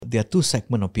there are two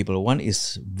segments of people. One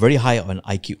is very high on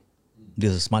IQ.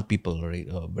 These are smart people, right?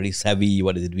 Very savvy,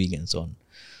 what is it doing and so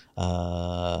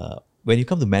on. When you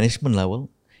come to management level,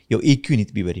 your EQ need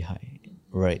to be very high,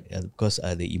 right? Because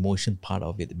the emotion part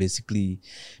of it, basically,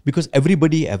 because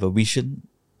everybody have a vision,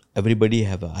 everybody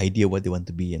have an idea what they want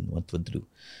to be and what they want to do.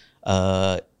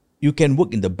 You can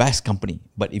work in the best company,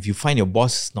 but if you find your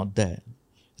boss is not there,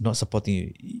 not supporting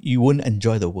you, you won't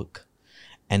enjoy the work.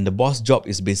 And the boss' job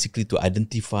is basically to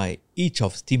identify each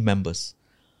of team members,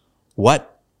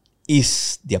 what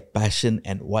is their passion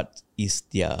and what is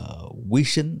their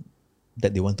vision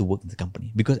that they want to work in the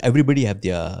company. Because everybody have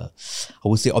their, I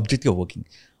would say, objective of working.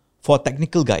 For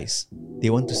technical guys, they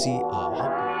want to see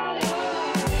how.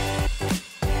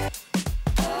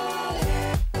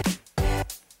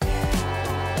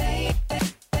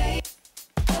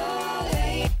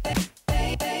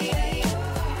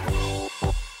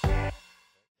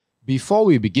 Before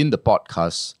we begin the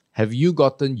podcast, have you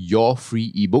gotten your free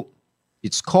ebook?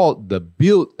 It's called the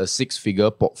Build a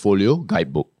Six-Figure Portfolio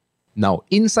Guidebook. Now,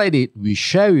 inside it, we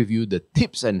share with you the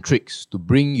tips and tricks to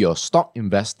bring your stock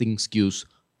investing skills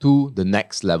to the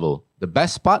next level. The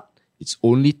best part, it's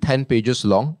only 10 pages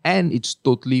long and it's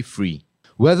totally free.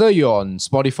 Whether you're on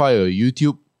Spotify or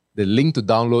YouTube, the link to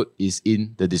download is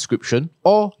in the description,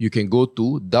 or you can go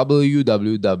to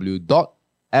www.firl.co/free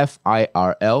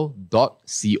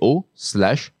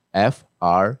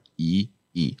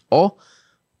or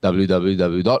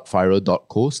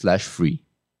www.firl.co/free.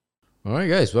 Alright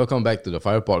guys, welcome back to the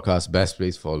Firl Podcast, best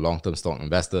place for long-term stock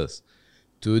investors.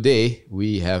 Today,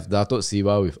 we have Dato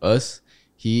Siva with us.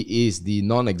 He is the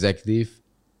non-executive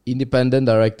independent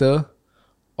director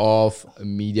of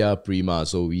Media Prima.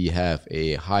 So we have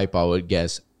a high-powered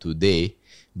guest today.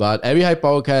 But every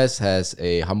high-powered guest has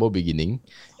a humble beginning.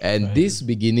 And this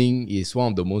beginning is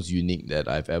one of the most unique that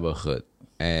I've ever heard.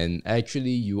 And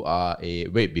actually, you are a...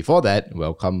 Wait, before that,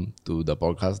 welcome to the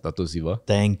podcast, Dato Siva.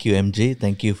 Thank you, MJ.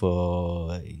 Thank you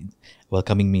for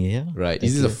welcoming me here. Right.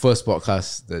 This is the first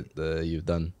podcast that you've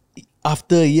done.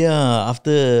 After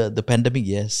the pandemic,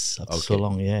 yes. After so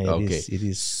long, yeah, it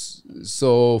is.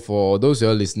 So for those who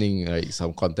are listening,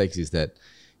 some context is that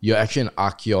you're actually an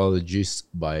archaeologist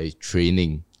by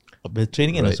training. By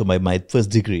training and also my first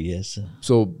degree, yes.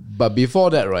 So, but before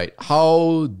that, right,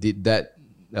 how did that,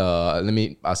 let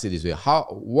me ask it this way.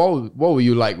 What were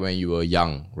you like when you were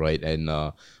young, right? And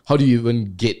how do you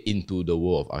even get into the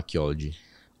world of archaeology?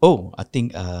 Oh, I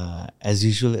think as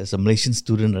usual, as a Malaysian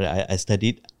student, I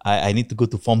studied. I need to go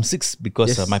to Form 6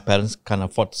 because my parents can't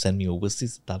afford to send me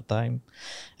overseas at that time.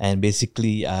 And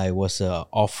basically, I was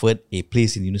offered a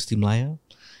place in University Malaya.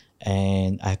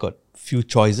 And I got few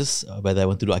choices, whether I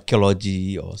want to do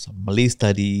archaeology or some Malay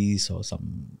studies or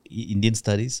some Indian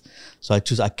studies. So I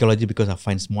choose archaeology because I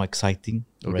find it's more exciting,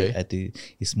 right?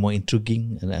 It's more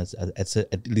intriguing. And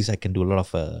at least I can do a lot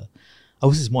of... I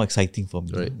would say it's more exciting for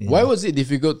me. Right. Yeah. Why was it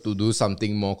difficult to do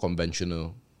something more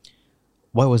conventional?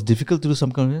 Why was it difficult to do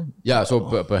some kind of... Yeah, so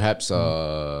perhaps,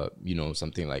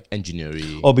 something like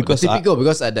engineering. Oh, because...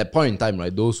 Because at that point in time,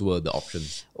 right, those were the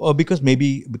options. Or because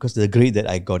the grade that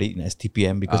I got it in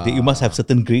STPM, because you must have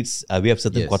certain grades. We have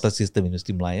certain quota system in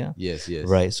University Malaya. Yes.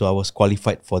 Right, so I was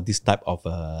qualified for this type of,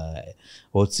 I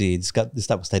would say, this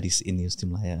type of studies in University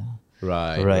Malaya.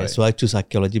 Right. So I choose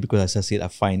archaeology because, as I said, I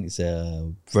find it's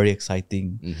very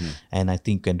exciting, and I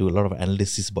think you can do a lot of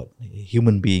analysis about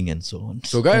human being and so on.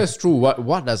 So, guys, true.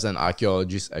 What does an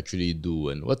archaeologist actually do,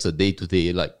 and what's a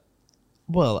day-to-day like?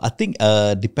 Well, I think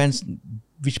depends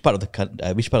which part of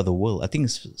the world. I think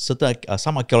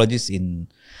some archaeologists in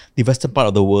the western part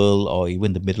of the world or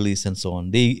even the Middle East and so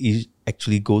on, they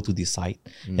actually go to the site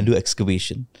and do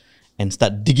excavation and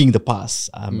start digging the past.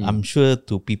 I'm sure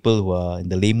to people who are in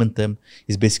the layman term,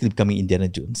 it's basically becoming Indiana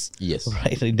Jones. Yes.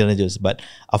 Right, Indiana Jones. But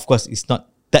of course, it's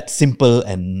not that simple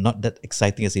and not that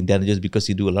exciting as Indiana Jones because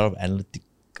you do a lot of analytic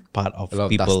part of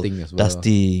people. Dusting as well.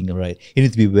 Dusting, right. You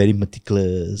need to be very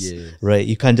meticulous, right?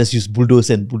 You can't just use bulldoze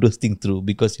thing through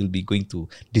because you'll be going to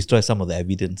destroy some of the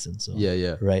evidence and so on.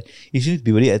 Yeah. Right. You need to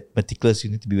be very meticulous.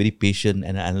 You need to be very patient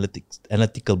and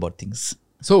analytical about things.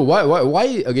 So why?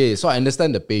 Okay, so I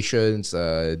understand the patience,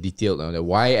 detailed.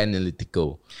 Why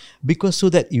analytical? Because so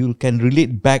that you can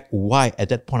relate back why at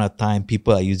that point of time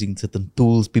people are using certain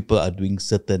tools, people are doing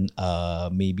certain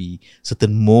maybe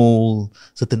certain mold,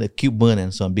 certain equipment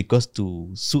and so on. Because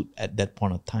to suit at that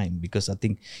point of time. Because I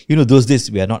think those days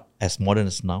we are not as modern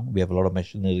as now. We have a lot of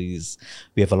machineries,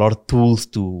 we have a lot of tools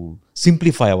to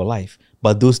simplify our life.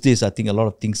 But those days I think a lot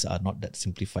of things are not that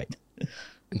simplified.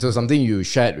 And so something you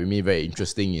shared with me very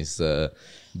interesting is that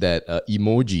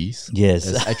emojis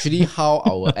is actually how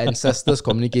our ancestors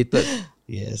communicated.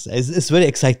 Yes, it's very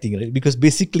exciting, right? Because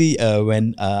basically,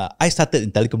 when I started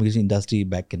in telecommunication industry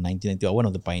back in 1990, one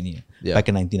of the pioneer back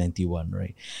in 1991,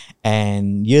 right?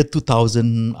 And year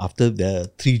 2000, after the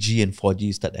 3G and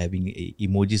 4G start having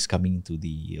emojis coming into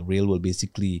the real world,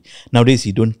 basically nowadays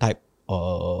you don't type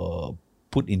or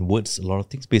put in words a lot of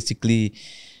things. Basically,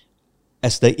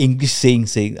 as the English saying,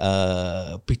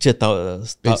 picture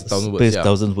space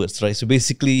thousand words, right? So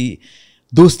basically,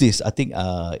 those days, I think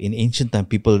in ancient time,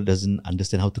 people doesn't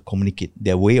understand how to communicate.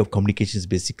 Their way of communication is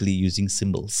basically using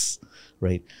symbols,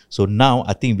 right? So now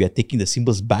I think we are taking the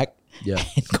symbols back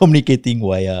and communicating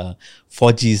via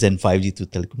 4Gs and 5G to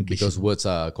telecommunication. Because words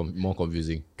are more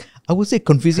confusing. I would say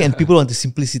confusing, and people want the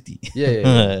simplicity.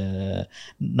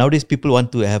 Nowadays, people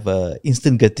want to have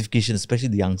instant gratification, especially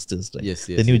the youngsters. Right?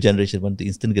 The new generation want the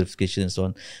instant gratification and so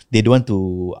on. They don't want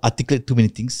to articulate too many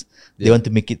things. They want to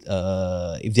make it.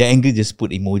 If they're angry, just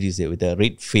put emojis there with a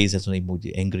red face and so on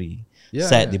emoji. Angry.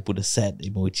 Sad, they put a sad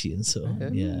emoji and so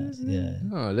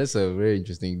on. Oh, that's a very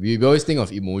interesting. We always think of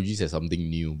emojis as something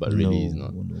new, but really it's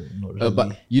not. Not really.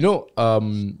 But you know,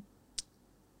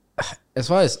 as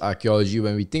far as archaeology,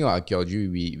 when we think of archaeology,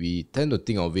 we tend to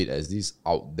think of it as this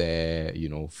out there, you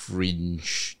know,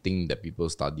 fringe thing that people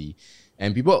study.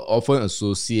 And people often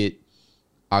associate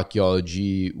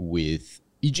archaeology with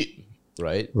Egypt,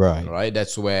 right? Right.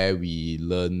 That's where we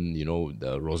learn, you know,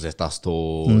 the Rosetta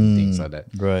Stone, things like that.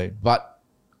 Right. But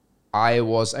I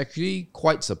was actually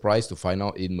quite surprised to find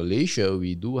out in Malaysia,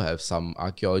 we do have some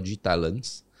archaeology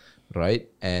talents, right?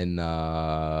 And,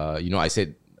 you know, I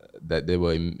said that they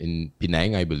were in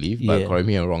Penang, I believe, but correct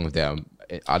me if I'm wrong if there are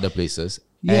other places.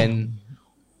 And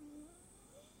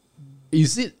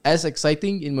is it as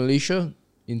exciting in Malaysia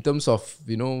in terms of,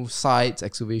 you know, sites,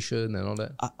 excavation and all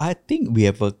that? I think we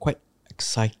have a quite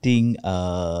exciting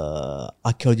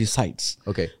archaeology sites.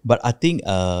 Okay. But I think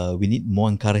we need more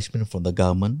encouragement from the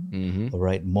government,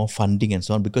 right? More funding and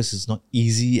so on, because it's not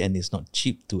easy and it's not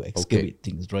cheap to excavate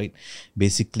things, right?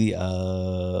 Basically,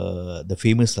 the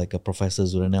famous like a Professor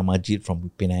Zurana Majid from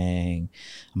Penang.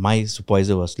 My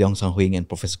supervisor was Leong Sang Huing and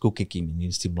Professor Koo Kek Kim in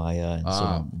University of Malaya and so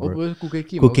on. Koo Kek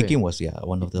Kim. Koo Kek Kim was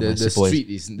one of the street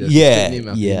is the street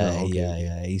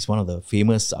name. He's one of the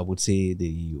famous, I would say,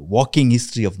 the walking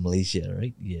history of Malaysia.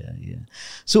 Right?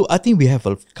 So I think we have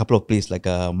a couple of places like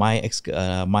my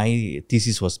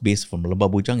thesis was based from Lembah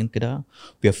Bujang in Kedah.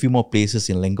 We have a few more places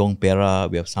in Lenggong,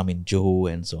 Perak. We have some in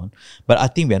Johor and so on. But I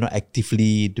think we are not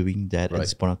actively doing that at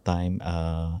this point of time.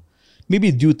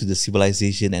 Maybe due to the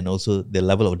civilization and also the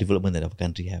level of development that our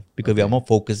country have, because we are more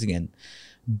focusing on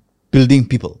building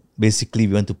people. Basically,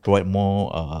 we want to provide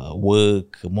more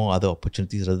work, more other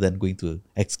opportunities rather than going to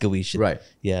excavation. Right.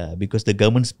 Yeah, because the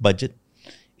government's budget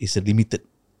is limited,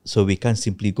 so we can't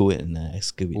simply go and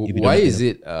excavate. Why is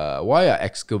it? Why are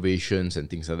excavations and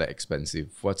things like that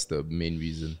expensive? What's the main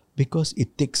reason? Because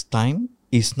it takes time.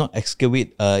 It's not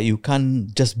excavate. You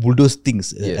can't just bulldoze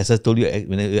things. As I told you,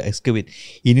 when you excavate,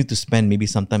 you need to spend maybe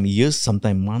sometime years,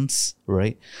 sometime months,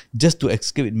 right? Just to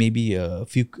excavate maybe a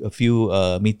few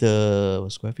meter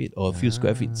square feet or a few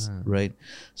square feet, right?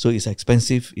 So it's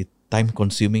expensive. It's time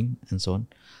consuming and so on.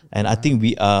 And I think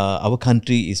our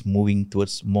country is moving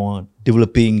towards more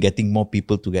developing, getting more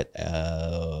people to get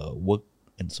work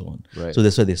and so on. Right. So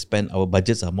that's why our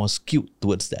budgets are more skewed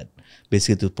towards that,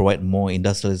 basically to provide more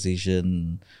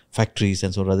industrialization, factories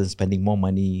and so on, rather than spending more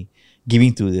money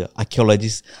giving to the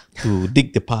archaeologists to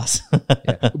dig the past.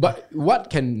 But what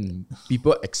can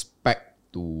people expect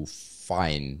to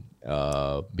find?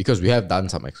 Because we have done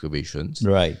some excavations.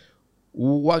 Right.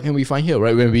 What can we find here,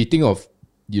 right? When we think of,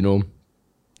 you know,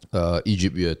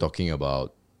 Egypt, we are talking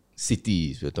about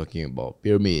cities, we're talking about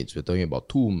pyramids, we're talking about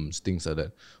tombs, things like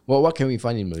that. Well, what can we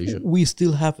find in Malaysia? We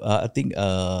still have, I think,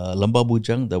 Lembah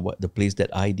Bujang, the place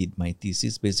that I did my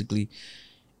thesis. Basically,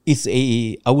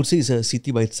 I would say it's a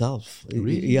city by itself.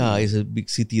 Really? Yeah, it's a big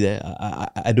city there.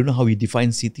 I don't know how we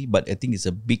define city, but I think it's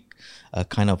a big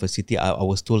kind of a city. I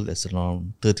was told there's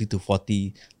around 30 to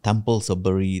 40 temples are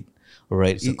buried.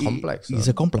 Right, it's a complex. It's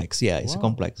a complex. Yeah, it's a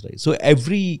complex. Right. So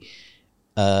every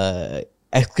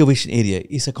excavation area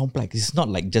is a complex. It's not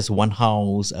like just one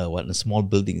house, a small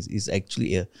building. It's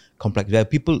actually a complex. Where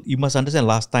people, you must understand,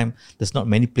 last time there's not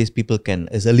many place people can.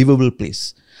 It's a livable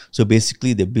place. So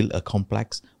basically, they build a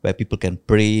complex where people can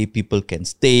pray, people can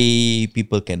stay,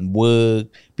 people can work,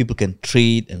 people can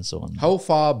trade, and so on. How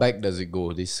far back does it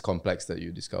go? This complex that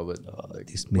you discovered.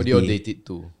 What do you date it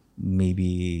to?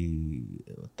 Maybe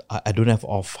I don't have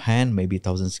offhand. Maybe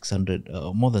 1,600,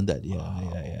 more than that. Yeah.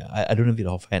 I don't have it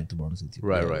offhand, to be honest with you.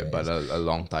 Right. But a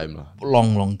long time.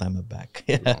 Long time back.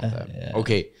 Long time.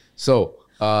 Okay, so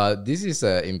This is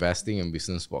an investing and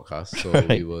business podcast, so Right.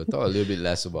 we will talk a little bit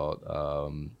less about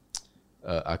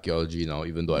archaeology now,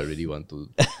 even though I really want to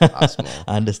ask more.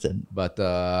 I understand. But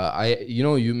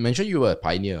you mentioned you were a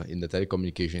pioneer in the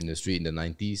telecommunication industry in the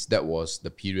 90s. That was the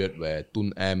period where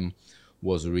Tun M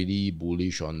was really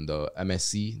bullish on the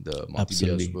MSC, the multimedia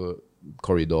Absolutely. super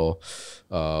corridor.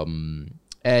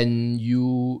 And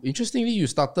interestingly, you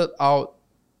started out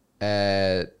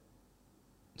at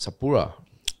Sapura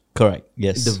Correct. in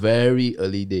Yes. the very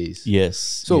early days. Yes.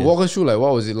 So yes. walk us through, like,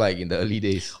 what was it like in the early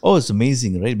days? Oh, it's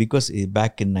amazing, right? Because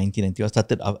back in 1990, I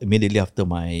started immediately after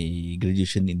my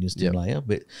graduation in University Yep. Malaya.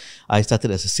 But I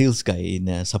started as a sales guy in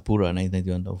Sapura,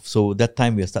 1991. So that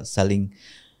time we start selling.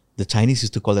 The Chinese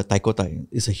used to call it taikotai.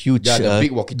 It's a huge, Yeah, the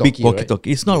big walkie-talkie, right?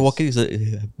 It's not Yes. walkie. It's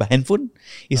a handphone.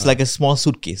 It's like a small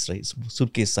suitcase, right? It's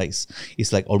suitcase size.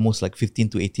 It's like almost like 15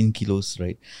 to 18 kilos,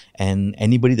 right? And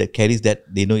anybody that carries that,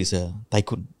 they know it's a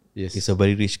tycoon. Yes. It's a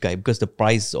very rich guy because the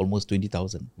price is almost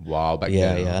 20,000. Wow, back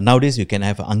Yeah, then. yeah. Nowadays you can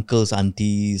have uncles,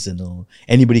 aunties,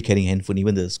 anybody carrying handphone,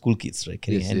 even the school kids, right,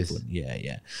 carrying Yes, yes. handphone. Yeah,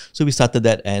 yeah. So we started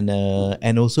that,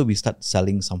 and also we start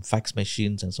selling some fax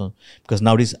machines and so on. Because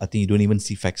nowadays I think you don't even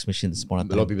see fax machines. A lot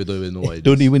of people don't even know what it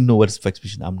Don't is. even know what's fax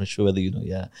machine. I'm not sure whether you know.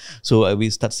 Yeah. So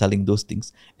we start selling those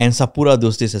things, and Sapura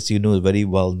those days, as you know, is very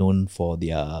well known for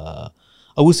their.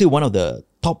 I would say one of the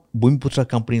top Bumiputra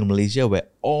company in Malaysia, where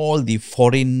all the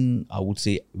foreign, I would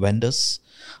say, vendors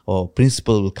or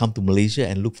principal will come to Malaysia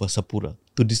and look for Sapura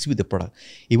to distribute the product.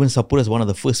 Even Sapura is one of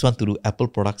the first one to do Apple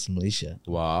products in Malaysia.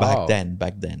 Wow.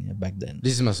 Back then.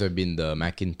 This must have been the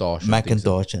Macintosh. and things like-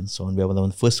 Macintosh and so on. We were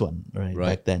the first one, right? Right.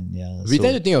 Back then, yeah. We So-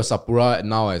 tend to think of Sapura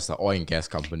now as an oil and gas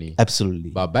company.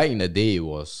 absolutely. But back in the day, it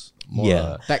was more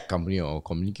Yeah. a tech company or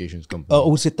communications company. I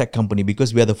would say tech company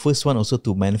because we are the first one also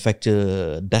to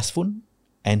manufacture desk phone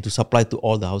and to supply to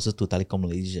all the houses to Telecom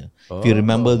Malaysia. If you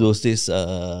remember those days,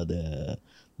 the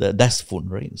desk phone,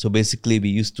 right? So basically, we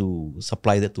used to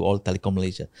supply that to all Telecom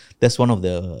Malaysia. That's one of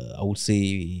the, I would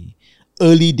say,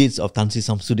 early days of Tan Sri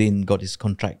Samsudin got his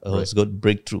contract, got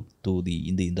breakthrough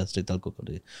in the industry telco.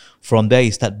 From there,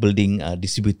 he started building,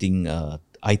 distributing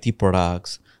IT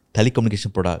products,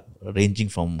 telecommunication product ranging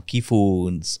from key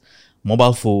phones,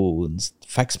 mobile phones,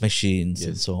 fax machines,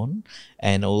 and so on.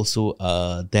 And also,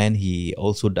 then he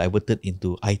also diverted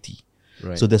into IT.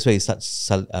 Right. So that's why he starts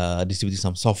distributing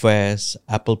some softwares,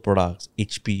 Apple products,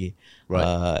 HP,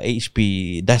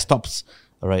 HP desktops,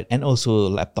 right, and also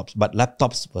laptops. But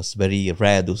laptops was very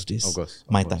rare those days. Of course,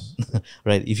 of my course. time,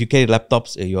 right? If you carry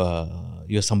laptops,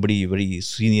 you're somebody very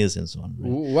seniors and so on.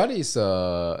 Right? What is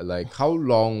like, how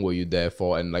long were you there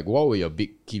for, and like what were your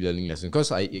big key learning lessons?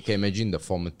 Because I can imagine the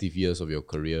formative years of your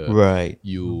career. Right.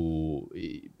 You,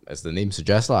 as the name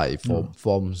suggests, it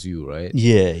forms you, right?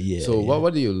 Yeah, yeah. So yeah.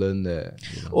 what did you learn there?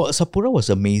 You know? Well, Sapura was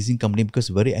an amazing company because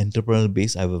very entrepreneurial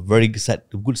based. I have a very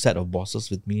good set of bosses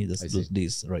with me those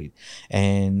days, right?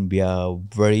 And we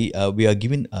are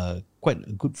given quite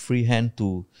a good free hand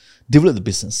to develop the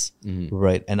business,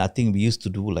 right? And I think we used to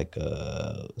do like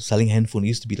selling handphone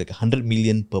used to be like 100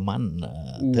 million per month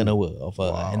turnover of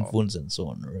handphones and so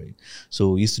on, right?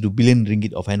 So we used to do billion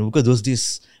ringgit of handphone because those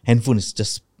days handphone is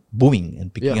just booming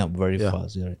and picking up very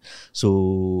fast. Right?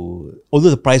 So although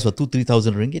the price was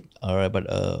 2,000-3,000 ringgit, all right, but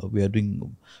we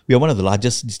are one of the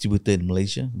largest distributor in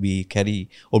Malaysia. We carry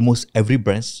almost every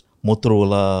brand: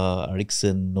 Motorola,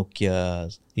 Ericsson,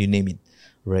 Nokia, you name it.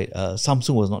 Right,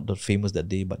 Samsung was not that famous that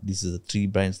day, but these are the three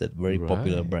brands that very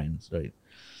popular brands. Right.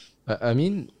 I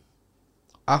mean,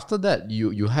 after that,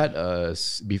 you had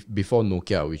before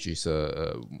Nokia, which is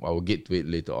I will get to it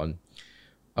later on.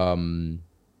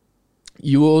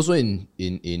 You were also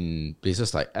in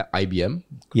places like IBM,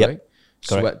 correct?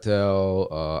 Correct. Swetel,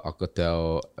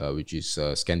 Alcatel, which is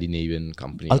a Scandinavian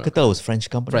company. Alcatel was French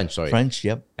company. French, sorry. French,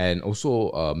 yep. And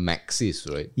also Maxis,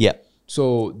 right? Yep.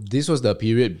 So this was the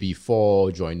period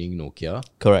before joining Nokia.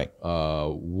 Correct.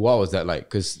 What was that like?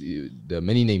 Because there are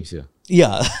many names here.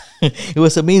 Yeah, it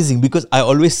was amazing because I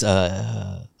always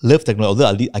love technology, although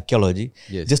I did archaeology,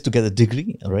 just to get a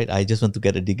degree, right? I just want to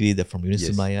get a degree from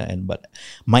University of Maya, but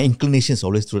my inclination is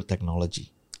always toward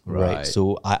technology. Right.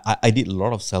 So I did a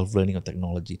lot of self-learning of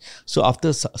technology. So after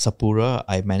Sapura,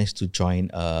 I managed to join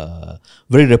a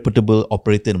very reputable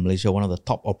operator in Malaysia, one of the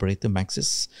top operator,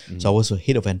 Maxis. So I was a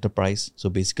head of enterprise. So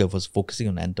basically I was focusing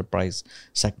on enterprise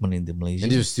segment in the Malaysia.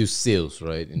 And this was still sales,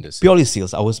 right? In the Purely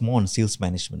sales. I was more on sales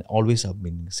management. Always have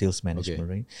been sales management,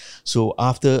 right? So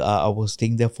after I was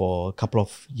staying there for a couple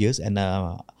of years, and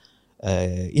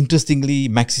interestingly,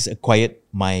 Maxis acquired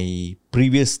my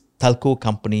previous telco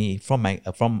company from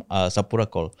Sapura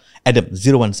called Adam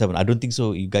 017. I don't think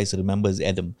so. You guys remember it's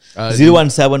Adam.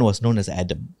 017 was known as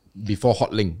Adam. Before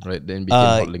Hotlink, right? Then became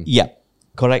Hotlink. Yeah,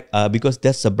 correct. Because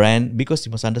that's a brand. Because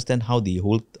you must understand how the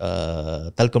whole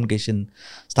telecommunication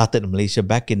started in Malaysia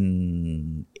back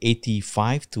in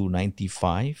 85 to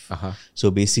 95. So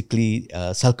basically,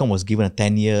 Celcom was given a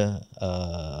 10-year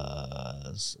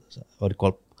what do you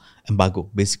call embargo.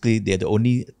 Basically, they're the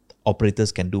only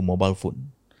operators can do mobile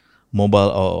phone,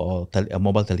 mobile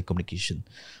mobile telecommunication.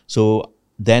 So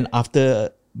then after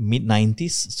mid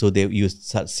 90s, so you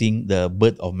start seeing the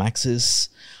birth of Maxis.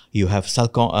 You have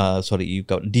Celcom, you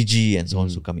got DG and so on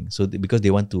so coming. So because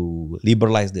they want to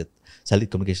liberalize the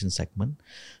telecommunication segment,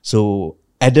 so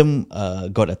Adam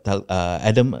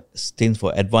Adam stands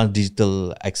for Advanced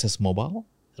Digital Access Mobile,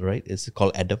 right? It's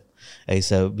called Adam.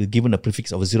 It's given a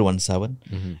prefix of 017,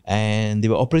 and they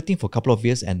were operating for a couple of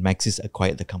years, and Maxis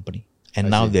acquired the company, and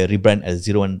now they rebrand as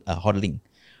Hotlink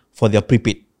for their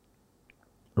prepaid,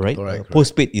 right? Correct.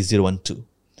 Postpaid is 012.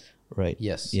 Right.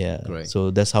 Yes. Yeah. Correct.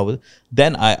 So that's how.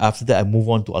 Then after that I move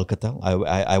on to Alcatel.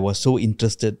 I was so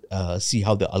interested see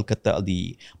how the Alcatel,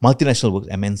 the multinational works,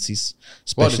 MNCs,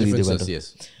 especially what are the differences?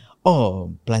 Yes.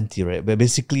 Oh, plenty, right? But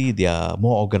basically they are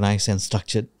more organized and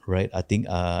structured, right? I think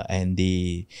and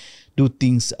they do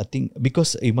things. I think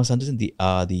because you must understand the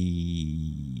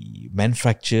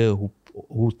manufacturer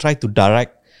who try to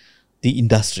direct the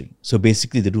industry. So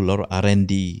basically they do a lot of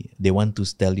R&D. They want to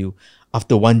tell you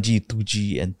after 1G,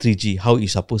 2G and 3G, how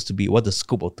it's supposed to be, what the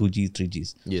scope of 2G,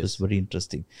 3Gs. Yes. So it's very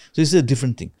interesting. So it's a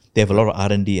different thing. They have a lot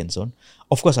of R&D and so on.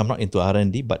 Of course, I'm not into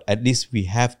R&D, but at least we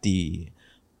have the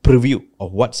preview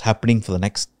of what's happening for the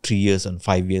next 3 years and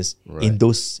 5 years in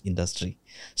those industry,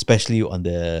 especially on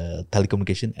the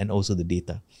telecommunication and also the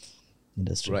data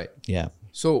industry. Right. Yeah.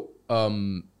 So,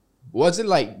 what's it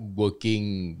like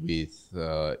working with,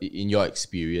 in your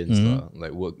experience,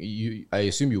 like I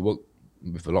assume you work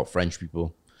with a lot of French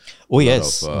people. Oh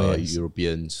yes. A lot of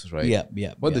Europeans, right? Yeah.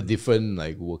 What are the different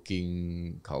like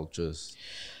working cultures?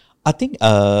 I think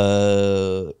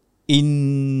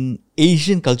in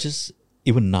Asian cultures,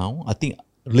 even now, I think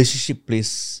relationship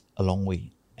plays a long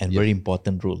way and very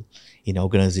important role in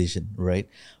organization, right?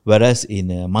 Whereas in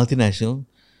multinational,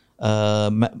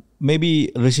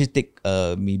 maybe relationship take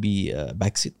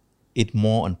backseat. It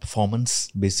more on performance.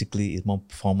 Basically, it's more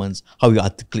performance. How you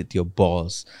articulate to your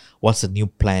boss. What's the new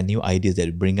plan, new ideas that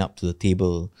you bring up to the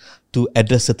table to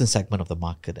address certain segment of the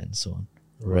market and so on.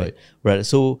 Right.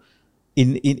 So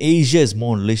in Asia, it's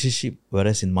more on relationship,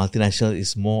 whereas in multinational,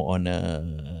 it's more on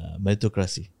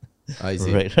meritocracy. I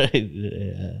see.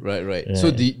 Right.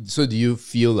 So do you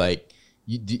feel like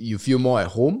you feel more at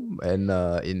home and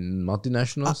in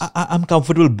multinationals? I'm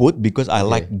comfortable both because I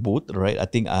like both, right? I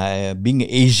think being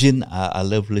Asian, I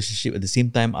love relationship. At the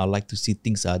same time, I like to see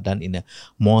things are done in a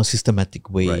more systematic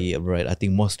way, right? I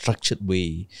think more structured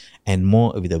way and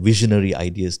more with the visionary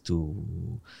ideas to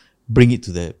bring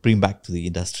back to the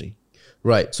industry.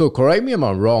 Right. So correct me if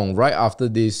I'm wrong. Right after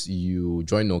this, you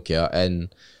joined Nokia, and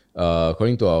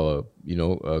according to our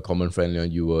common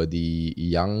friend, you were the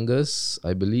youngest,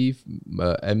 I believe,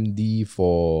 MD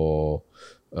for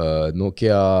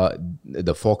Nokia,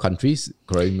 the 4 countries.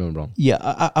 Correct me if I'm wrong. Yeah,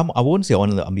 I won't say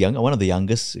one of the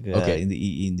youngest in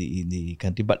the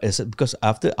country, but because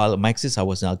after Maxis, I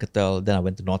was in Alcatel, then I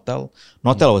went to Nortel.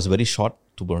 Nortel was very short,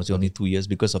 to be honest, only 2 years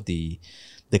because of the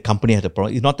company had a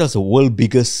problem. Nortel is the world's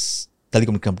biggest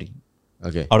telecom company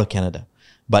out of Canada,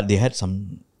 but they had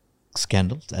some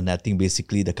scandals, and I think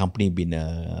basically the company been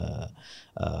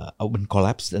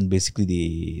collapsed, and basically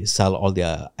they sell all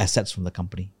their assets from the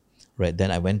company. Right. Then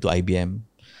I went to IBM,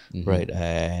 right,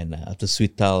 and after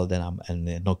Switel, then I'm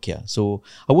Nokia. So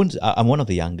I'm one of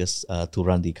the youngest to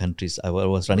run the countries. I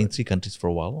was running 3 countries for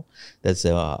a while. That's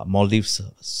Maldives,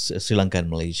 Sri Lanka, and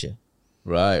Malaysia.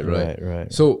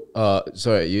 Right. So,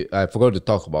 sorry, I forgot to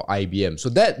talk about IBM. So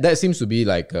that seems to be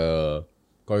like,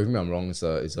 correct me if I'm wrong, it's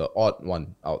a odd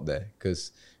one out there,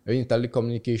 because I mean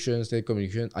telecommunication,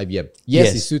 IBM.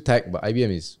 Yes, it's still tech, but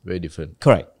IBM is very different.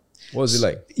 Correct. What was it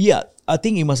like? Yeah, I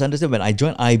think you must understand when I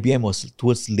joined IBM was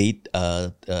towards late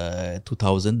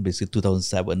 2000, basically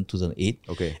 2007, 2008.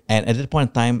 Okay. And at that point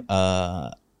in time,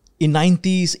 in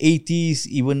 90s, 80s,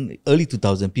 even early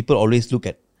 2000, people always look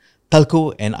at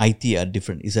telco and IT are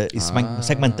different. It's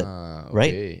segmented,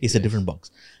 right? It's a different box.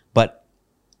 But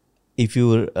if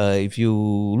you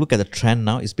look at the trend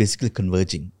now, it's basically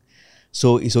converging.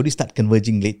 So it's already start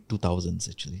converging late 2000s,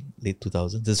 actually. Late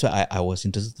 2000s. That's why I was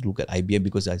interested to look at IBM,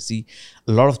 because I see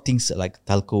a lot of things like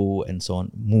telco and so on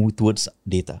move towards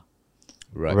data.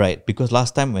 Right. Because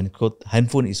last time when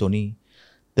handphone is only,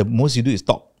 the most you do is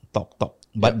talk.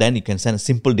 but then you can send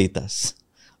simple datas,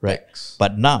 right? Text.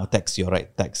 But now text, you're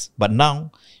right, text. But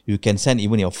now you can send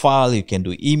even your file, you can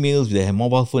do emails with a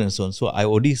mobile phone and so on. So I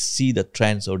already see the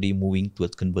trends already moving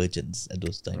towards convergence at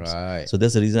those times. Right. So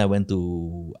that's the reason I went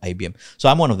to IBM. So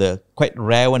I'm one of the quite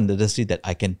rare one in the industry that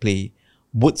I can play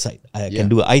both sides. I can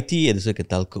do IT and also can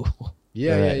telco.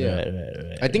 Yeah,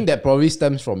 Right. I think that probably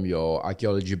stems from your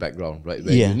archaeology background, right?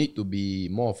 Where you need to be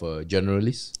more of a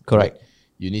generalist. Correct. Right?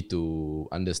 You need to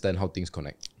understand how things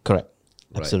connect. Correct.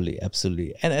 Right.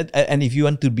 Absolutely. And if you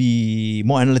want to be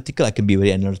more analytical, I can be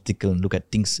very analytical and look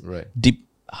at things deep,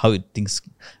 how things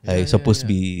are supposed to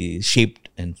be shaped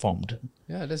and formed.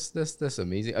 Yeah, that's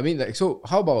amazing. I mean, like, so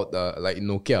how about like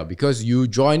Nokia? Because you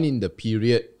join in the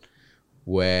period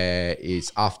where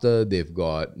it's after they've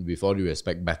got, with all due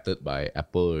respect, battered by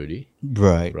Apple already.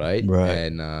 Right.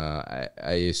 And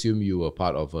I assume you were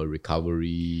part of a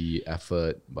recovery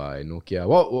effort by Nokia.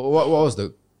 What was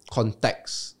the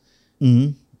context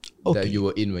that you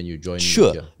were in when you joined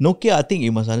Nokia? Nokia, I think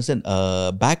you must understand,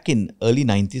 back in early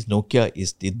 90s, Nokia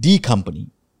is the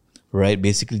company, right?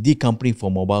 Basically, the company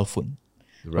for mobile phone.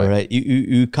 Right.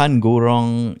 You can't go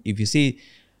wrong if you say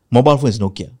mobile phone is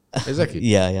Nokia. Exactly.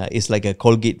 Yeah. It's like a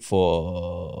Colgate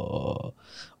for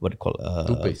what you call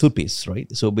toothpaste,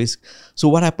 right? So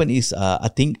what happened is I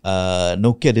think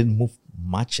Nokia didn't move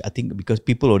much. I think because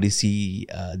people already see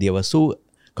they were so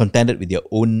contented with their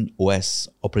own OS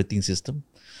operating system,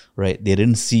 right? They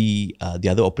didn't see the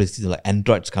other operating systems like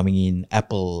Androids coming in,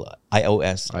 Apple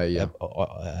iOS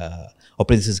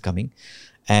operating systems coming,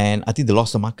 and I think they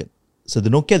lost the market. So the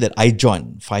Nokia that I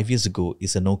joined 5 years ago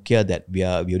is a Nokia that we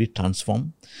already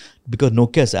transformed, because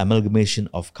Nokia is an amalgamation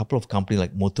of a couple of companies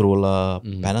like Motorola,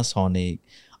 Panasonic,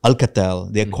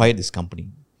 Alcatel. They acquired this company,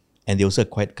 and they also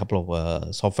acquired a couple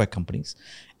of software companies,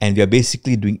 and we are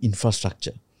basically doing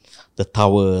infrastructure, the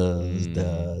towers,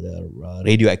 the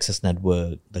radio access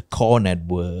network, the core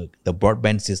network, the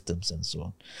broadband systems, and so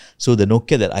on. So the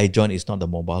Nokia that I joined is not the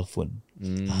mobile phone.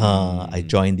 I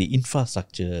joined the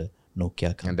infrastructure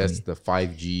Nokia company. And that's the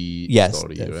 5G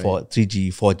story, right? For 3G,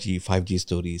 4G, 5G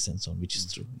stories and so on, which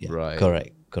is true. Yeah, right.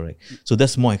 Correct. So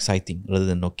that's more exciting rather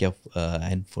than Nokia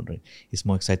handphone, right? It's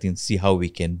more exciting to see how we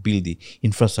can build the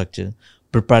infrastructure,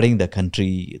 preparing the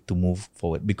country to move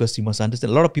forward. Because you must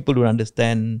understand, a lot of people don't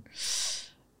understand,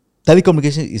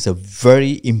 telecommunication is a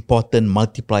very important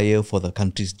multiplier for the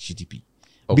country's GDP.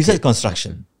 Besides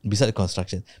construction. Because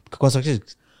construction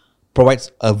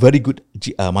provides a very good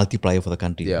multiplier for the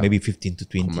country, maybe 15 to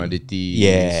 20.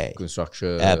 Commodities,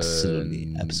 construction,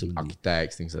 absolutely.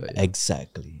 Architects, things like that.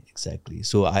 Exactly.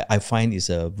 So I find it's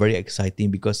very exciting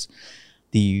because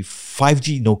the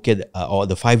 5G Nokia or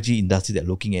the 5G industry that we're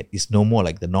looking at is no more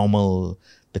like the normal,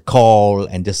 the call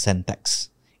and just send text.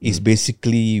 It's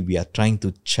basically we are trying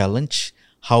to challenge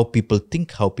how people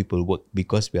think, how people work,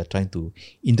 because we are trying to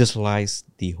industrialize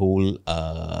the whole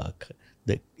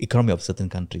the economy of certain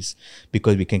countries,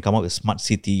 because we can come up with smart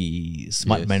city,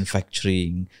 smart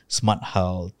manufacturing, smart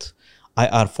health,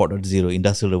 IR 4.0,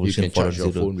 industrial revolution 4.0. You can charge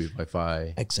your phone with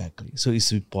Wi-Fi. Exactly. So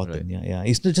it's important. Yeah.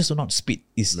 It's not just not speed.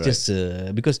 It's just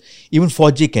because even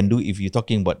 4G can do, if you're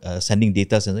talking about sending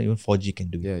data, and even 4G can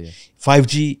do.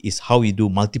 5G is how we do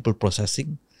multiple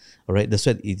processing. All right. That's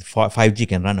why 5G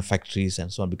can run factories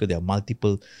and so on, because there are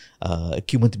multiple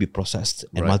equipment to be processed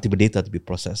and multiple data to be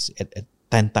processed at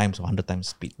 10 times or 100 times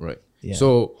speed. Right. Yeah.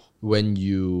 So when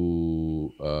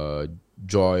you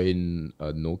joined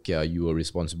Nokia, you were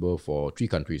responsible for 3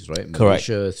 countries, right? Correct.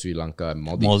 Malaysia, Sri Lanka, and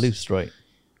Maldives. Maldives, right.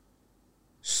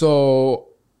 So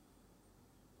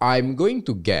I'm going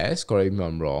to guess, correct me if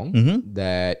I'm wrong,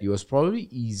 that it was probably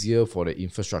easier for the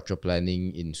infrastructure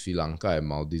planning in Sri Lanka and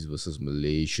Maldives versus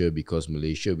Malaysia, because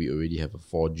Malaysia, we already have a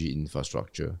 4G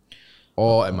infrastructure.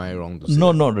 Or am I wrong to say?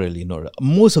 No, not really.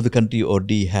 Most of the country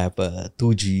already have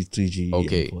 2G, 3G, and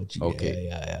 4G. Okay.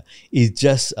 Yeah. It's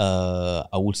just, I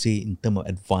would say, in terms of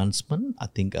advancement, I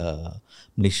think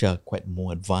Malaysia quite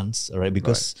more advanced, right?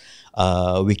 Because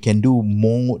we can do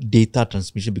more data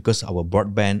transmission, because our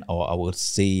broadband, or I would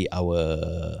say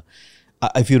our...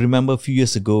 if you remember, a few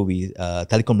years ago, we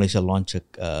Telecom Malaysia launched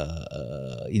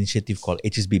a initiative called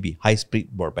HSBB, High Speed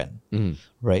Broadband,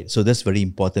 right? So that's very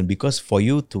important, because for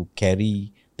you to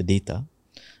carry the data,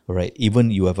 right, even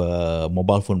you have a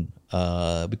mobile phone,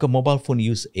 because mobile phone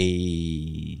use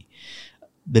the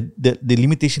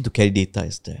limitation to carry data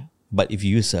is there. But if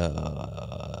you use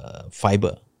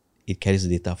fiber, it carries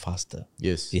the data faster.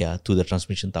 Yes. Yeah, to the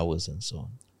transmission towers and so on.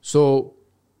 So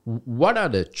what are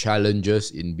the challenges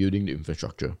in building the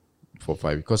infrastructure for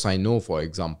 5G? Because I know, for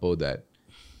example, that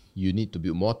you need to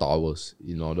build more towers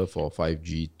in order for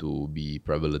 5G to be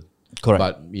prevalent. Correct.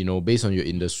 But based on your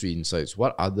industry insights,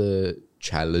 what other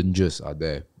challenges are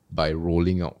there by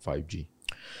rolling out 5G?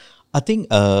 I think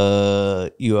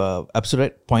you are absolute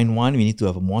right. Point one, we need to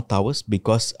have more towers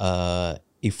because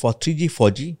if for 3G,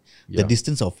 4G, the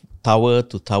distance of tower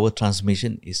to tower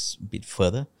transmission is a bit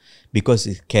further because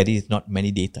it carries not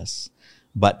many datas.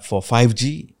 But for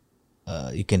 5G,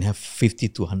 you can have 50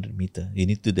 to 100 meter. You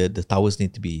need to the towers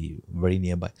need to be very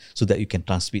nearby so that you can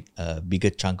transmit a bigger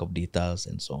chunk of data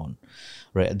and so on.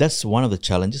 Right, that's one of the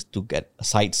challenges to get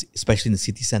sites, especially in the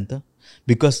city center,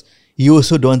 because you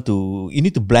also don't want to. You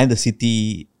need to blend the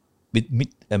city,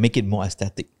 make it more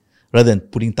aesthetic, rather than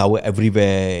putting tower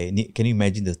everywhere. Can you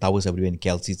imagine the towers everywhere in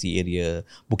KLCC area,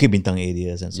 Bukit Bintang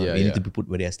areas, and so on? They need to be put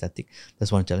very aesthetic.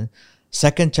 That's one challenge.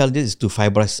 Second challenge is to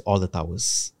fiberize all the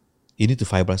towers. You need to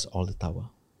fiberize all the tower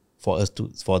for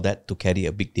that to carry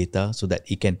a big data so that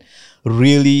it can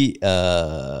really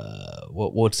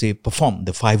perform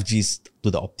the 5Gs to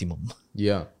the optimum.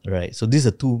 Yeah. Right. So these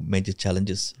are two major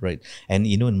challenges, right? And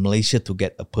in Malaysia to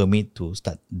get a permit to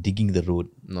start digging the road.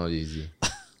 Not easy.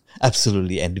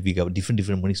 Absolutely. And we got different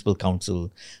municipal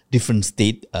council, different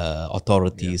state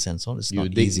authorities and so on. It's you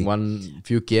not dig easy. one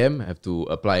few km, have to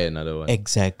apply another one.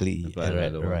 Exactly.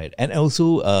 Right. And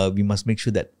also we must make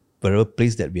sure that whatever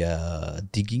place that we are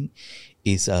digging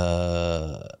is,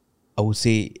 I would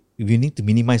say, we need to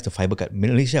minimize the fiber cut.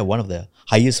 Malaysia, one of the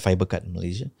highest fiber cut in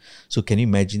Malaysia. So can you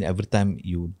imagine every time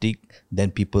you dig,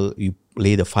 then you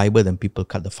lay the fiber, then people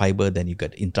cut the fiber, then you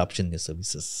get interruption in the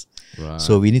services. Right.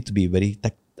 So we need to be very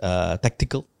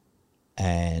tactical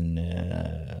and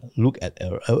look at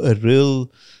a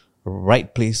real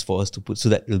right place for us to put so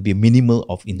that it will be minimal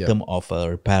in terms of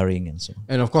repairing and so on.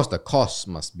 And of course, the cost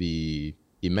must be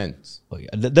immense. Oh, yeah.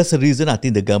 That's the reason I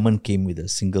think the government came with a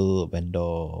single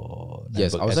vendor.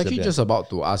 Yes, I was actually just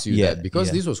about to ask you that because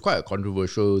this was quite a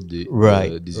controversial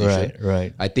decision.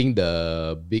 Right. I think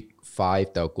the big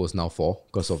 5 telcos, now 4,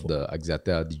 because of the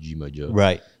Axiata DG merger.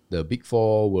 Right. The big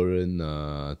 4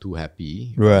 weren't too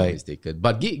happy, if I'm not mistaken.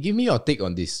 But give me your take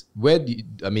on this.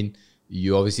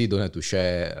 You obviously don't have to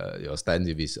share your stance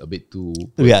if it's a bit too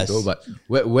political, but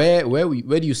where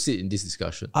do you sit in this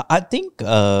discussion? I think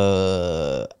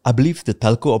I believe the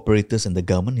telco operators and the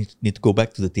government need to go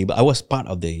back to the table. I was part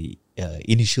of the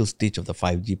initial stage of the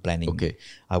 5G planning. Okay.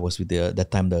 I was with that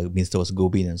time the minister was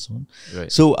Gobin and so on. Right.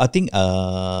 So I think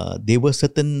there were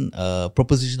certain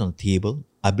propositions on the table.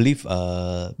 I believe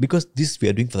because this we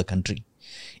are doing for the country,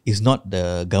 is not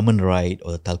the government right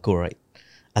or the telco right.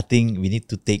 I think we need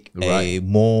to take a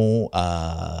more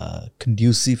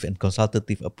conducive and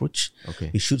consultative approach. Okay.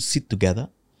 We should sit together,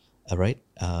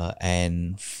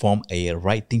 and form a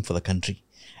right thing for the country.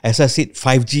 As I said,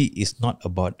 5G is not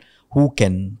about who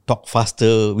can talk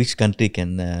faster, which country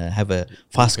can have a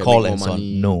fast call and so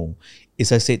on. No.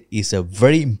 As I said, it's a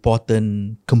very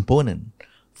important component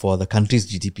for the country's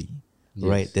GDP. Yes.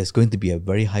 Right, there's going to be a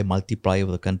very high multiplier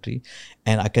of the country,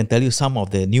 and I can tell you some of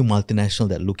the new multinationals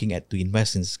that are looking at to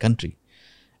invest in this country.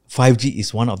 5G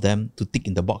is one of them to tick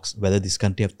in the box whether this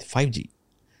country have 5G,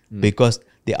 because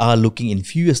they are looking in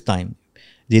few years' time.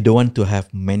 They don't want to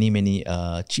have many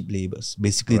cheap labors.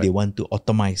 Basically, they want to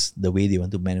optimize the way they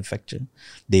want to manufacture,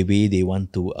 the way they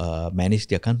want to manage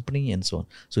their company, and so on.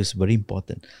 So it's very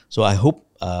important. So I hope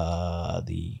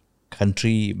the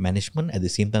country management, at the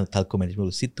same time the telco management,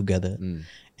 will sit together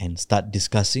and start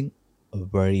discussing a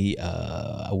very,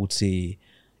 I would say,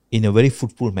 in a very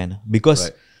fruitful manner,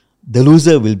 because the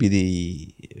loser will be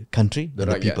the country, the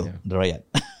people, the rakyat.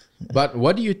 But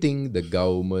what do you think the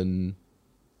government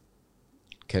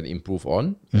can improve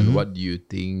on, and what do you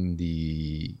think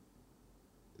the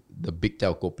big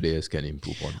telco players can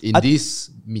improve on in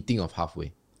this meeting of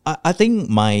halfway? I think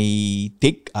my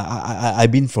take,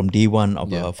 I've been from day one of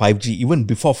 5G, even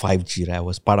before 5G, right? I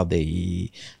was part of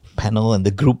the panel and the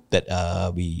group that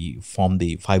we formed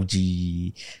the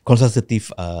 5G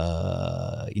consultative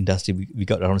industry. We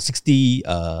got around 60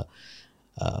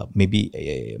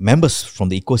 members from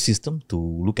the ecosystem to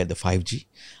look at the 5G.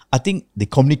 I think the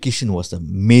communication was a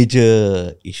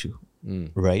major issue.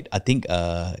 Right, I think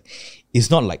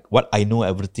it's not like what I know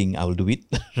everything, I will do it.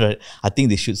 Right, I think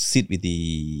they should sit with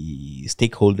the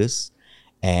stakeholders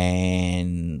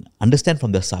and understand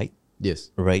from their side. Yes,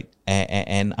 right,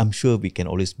 and I'm sure we can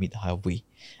always meet halfway.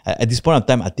 At this point of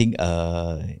time, I think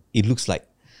it looks like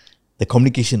the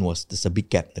communication there's a big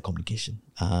gap. The communication.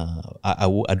 I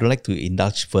don't like to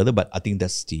indulge further, but I think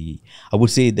I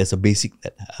would say there's a basic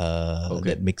that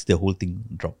that makes the whole thing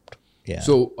dropped. Yeah.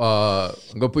 So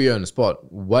I'm gonna put you on the spot.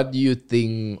 What do you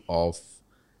think of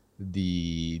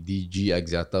the DG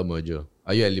Axiata merger?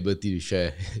 Are you at liberty to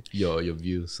share your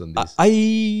views on this?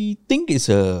 I think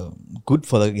it's good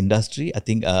for the industry. I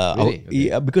think Really?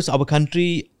 Okay. because our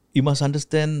country, you must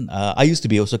understand. I used to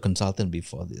be also consultant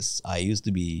before this. I used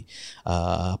to be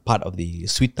part of the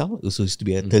Sweetal. Also used to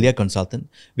be a Telia consultant.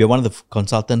 We are one of the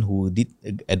consultant who did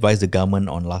advise the government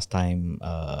on last time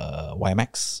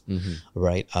YMAX,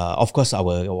 right? Of course,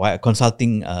 our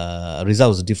consulting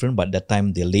result was different, but that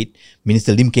time the late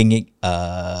Minister Lim Keng Yeek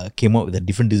came up with a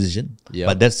different decision. Yeah.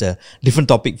 But that's a different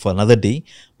topic for another day.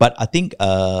 But I think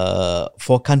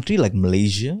for a country like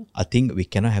Malaysia, I think we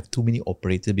cannot have too many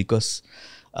operators because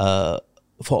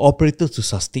for operators to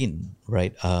sustain,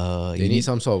 right? They need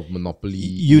some sort of monopoly.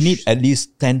 You need at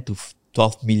least 10 to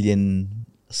 12 million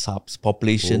subs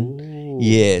population. Oh,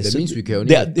 Yes. that So means we can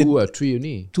only have 2 or 3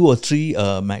 only. 2 or 3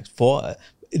 max for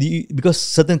because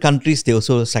certain countries they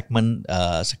also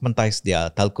segmentize their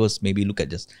telcos, maybe look at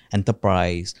just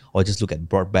enterprise or just look at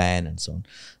broadband and so on.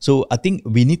 So I think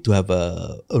we need to have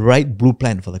a right blue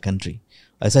plan for the country.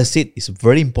 As I said, it's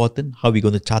very important how we're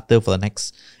going to charter for the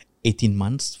next 18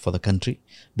 months for the country,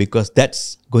 because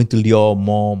that's going to lure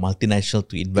more multinational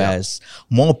to invest,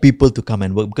 more people to come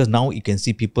and work, because now you can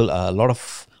see people, a lot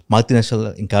of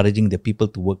multinational encouraging their people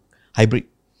to work hybrid.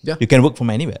 Yeah. You can work from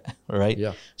anywhere, right?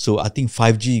 Yeah. So I think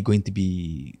 5G is going to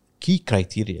be key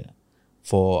criteria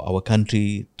for our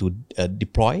country to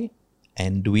deploy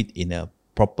and do it in a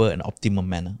proper and optimum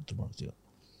manner tomorrow.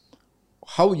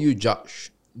 How would you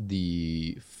judge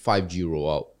the 5G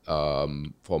rollout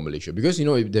for Malaysia? Because, you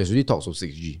know, there's really talks of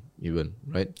 6G even,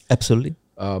 right? Absolutely.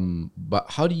 But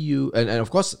how do you, and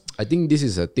of course, I think this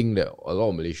is a thing that a lot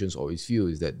of Malaysians always feel,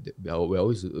 is that we're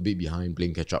always a bit behind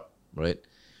playing catch up, right?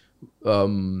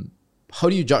 How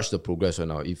do you judge the progress right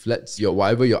now? If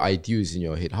whatever your ITU is in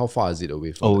your head, how far is it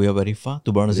away from? Oh, we are very far,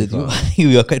 to be honest with you.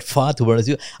 We are quite far, to be honest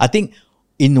with you. I think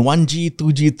in 1G,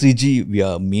 2G, 3G, we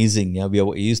are amazing. Yeah, we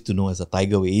are used to know as a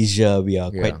Tiger of Asia. We are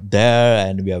quite there,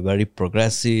 and we are very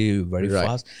progressive, very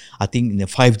fast. I think in the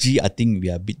 5G, I think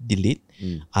we are a bit delayed.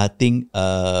 I think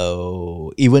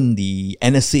even the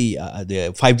NSA,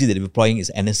 the 5G that we're deploying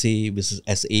is NSA versus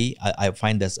SA. I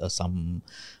find there's some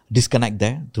disconnect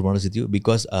there, to be honest with you,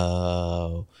 because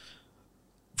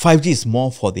 5G is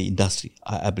more for the industry,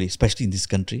 I believe, especially in this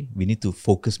country. We need to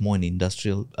focus more on the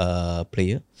industrial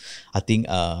player. I think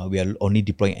we are only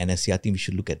deploying NSA. I think we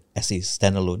should look at SA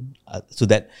standalone so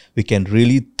that we can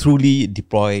really truly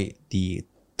deploy the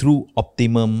true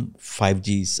optimum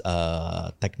 5G's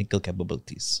technical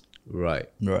capabilities. Right.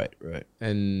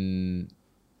 And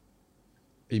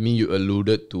I mean, you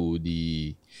alluded to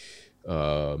the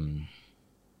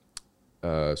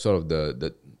sort of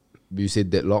the you said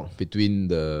deadlock between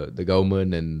the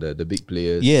government and the big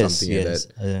players, something like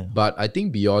that. But I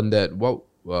think beyond that, what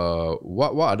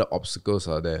other obstacles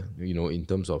are there, you know, in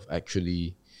terms of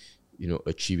actually, you know,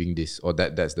 achieving this, or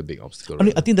that's the big obstacle?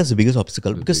 I think that's the biggest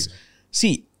obstacle, because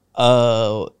see,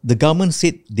 the government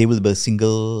said they will be a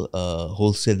single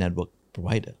wholesale network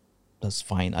provider. That's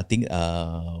fine. I think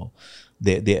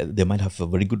they might have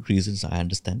very good reasons, I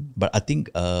understand. But I think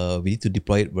we need to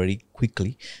deploy it very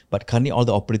quickly. But currently, all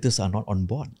the operators are not on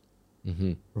board,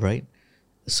 right?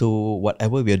 So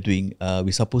whatever we are doing,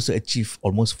 we're supposed to achieve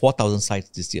almost 4,000 sites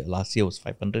this year. Last year was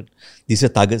 500. This year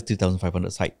target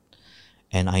 3,500 sites.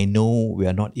 And I know we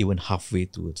are not even halfway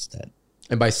towards that.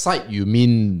 And by site, you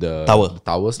mean the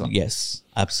towers? Yes,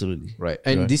 absolutely. Right.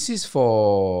 And this is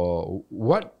for,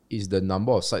 what is the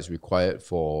number of sites required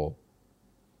for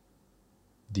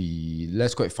the,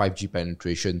 let's call it 5G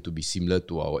penetration to be similar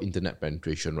to our internet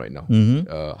penetration right now?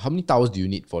 How many towers do you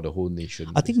need for the whole nation?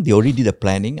 I think they already did the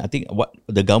planning. I think what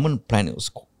the government plan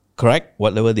was correct.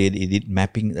 Whatever they did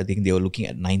mapping, I think they were looking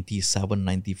at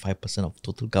 97-95% of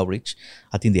total coverage.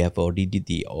 I think they have already did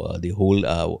the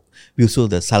whole, we also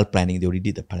the cell planning, they already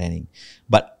did the planning.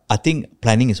 But I think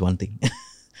planning is one thing,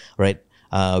 right?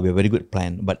 We have a very good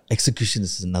plan, but execution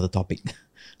is another topic.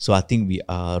 So I think we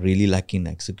are really lacking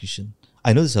execution.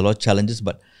 I know there's a lot of challenges,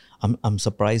 but I'm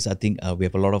surprised. I think we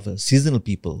have a lot of seasonal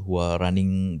people who are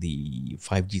running the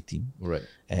 5G team. Right.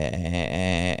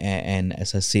 And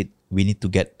as I said, we need to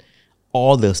get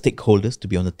all the stakeholders to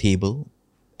be on the table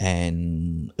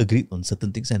and agree on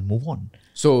certain things and move on.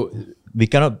 So we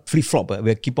cannot flip-flop.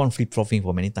 We keep on flip-flopping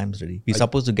for many times already. We're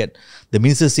supposed to get, the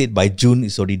minister said by June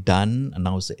it's already done, and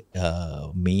now it's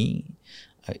May.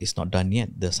 It's not done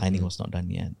yet. The signing was not done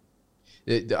yet.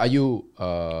 Are you,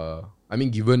 I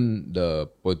mean, given the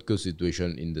political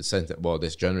situation in the sense that, well,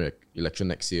 there's general election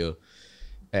next year,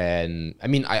 and I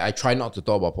mean, I try not to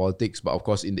talk about politics, but of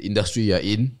course, in the industry you're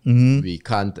in, we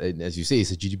can't, and as you say,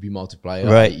 it's a GDP multiplier,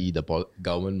 i.e. the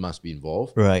government must be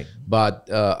involved. Right. But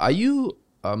are you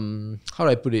how do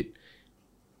I put it?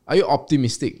 Are you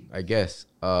optimistic, I guess,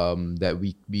 that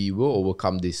we will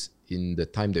overcome this in the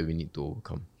time that we need to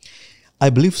overcome? I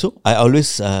believe so.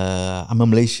 I'm a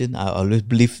Malaysian. I always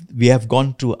believe we have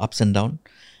gone through ups and downs.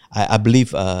 I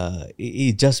believe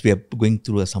it just we are going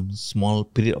through some small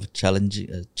period of challenging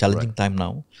Right. time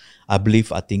now. I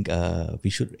think we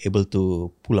should able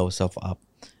to pull ourselves up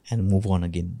and move on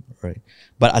again, right?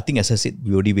 But I think, as I said,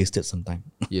 we already wasted some time.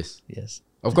 Yes. Yes.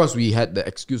 Of course, we had the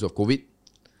excuse of COVID.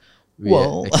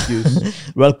 Well, Excuse.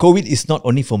 well, COVID is not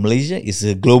only for Malaysia; it's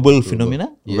a global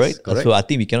phenomena, Yes, right? correct. So I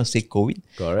think we cannot say COVID.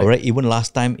 Correct. All right. Even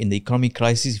last time in the economic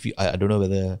crisis, if you, I don't know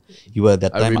whether you were at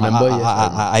that I time. remember, yes, I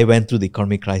remember. I went through the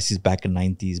economic crisis back in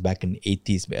 90s, back in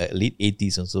 80s, late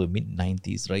 80s, and so mid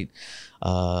 90s, right?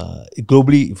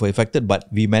 Globally, for affected, but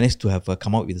we managed to have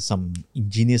come out with some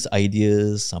ingenious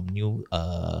ideas, some new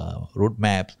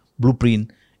roadmaps, blueprint,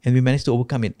 and we managed to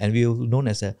overcome it. And we were known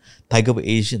as a Tiger of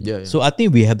Asian. Yeah, yeah. So I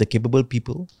think we have the capable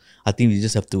people. I think we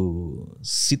just have to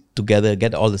sit together,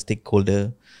 get all the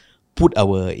stakeholder, put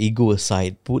our ego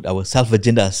aside, put our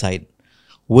self-agenda aside,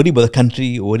 worry about the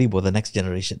country, worry about the next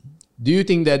generation. Do you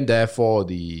think then, therefore,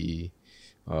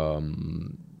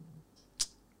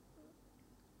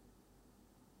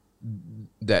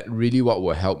 that really what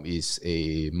will help is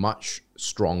a much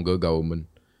stronger government,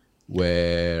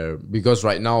 where because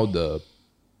right now the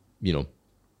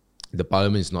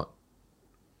parliament is not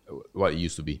what it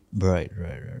used to be. Right.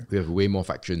 We have way more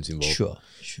factions involved. Sure.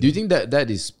 Do you think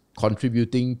that is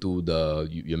contributing to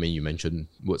you mentioned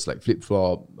words like flip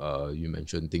flop? You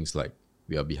mentioned things like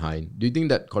we are behind. Do you think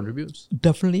that contributes?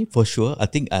 Definitely, for sure. I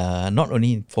think not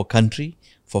only for country,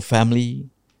 for family,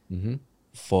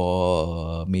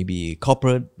 for maybe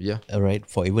corporate, Yeah. right?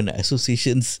 For even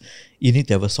associations, you need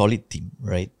to have a solid team,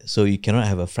 right? So you cannot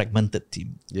have a fragmented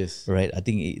team. Yes. Right, I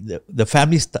think the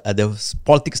family, the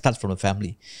politics starts from the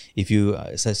family. If you,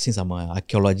 since I'm an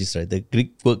archaeologist, right, the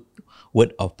Greek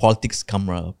word of politics come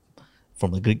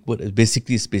from the Greek word. It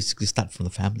basically start from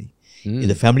the family. If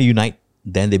the family unite,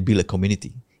 then they build a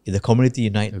community. If the community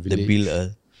unite, they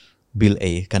build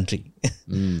a country.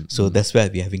 So that's why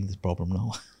we're having this problem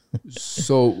now.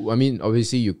 So, I mean,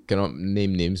 obviously you cannot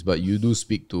name names, but you do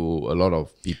speak to a lot of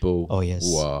people Oh, yes.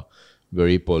 who are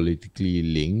very politically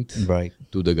linked Right.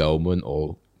 to the government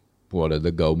or what are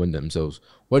the government themselves.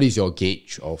 What is your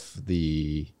gauge of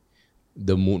the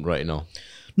mood right now?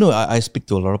 No, I speak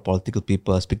to a lot of political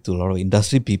people. I speak to a lot of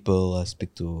industry people. I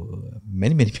speak to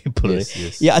many people. Yes, right?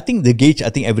 yes. Yeah, I think the gauge. I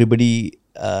think everybody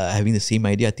having the same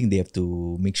idea. I think they have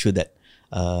to make sure that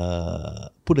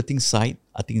put the things aside.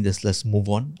 I think let's move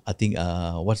on. I think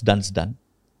what's done is done,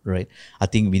 right? I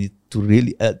think we need to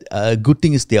really. Good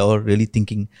thing is they are really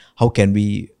thinking how can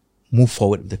we move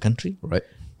forward with the country, Right.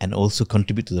 and also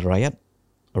contribute to the riot.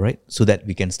 All right, so that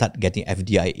we can start getting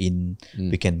FDI in.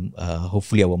 We can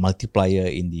hopefully our multiplier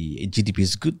in the GDP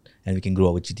is good, and we can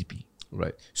grow our GDP.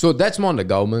 Right. So that's more on the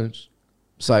government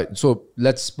side. So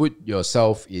let's put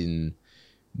yourself in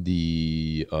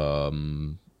the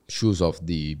shoes of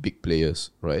the big players,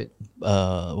 right?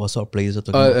 What sort of players are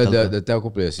talking about? The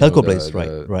telco players. Telco players,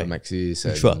 right. The Maxis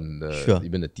and Sure.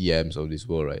 even the TMs of this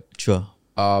world, right? Sure.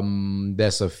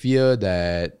 There's a fear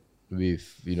that with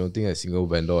thing like single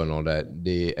vendor and all that,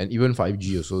 and even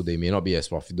 5G also, they may not be as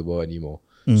profitable anymore.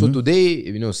 So today,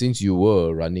 since you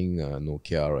were running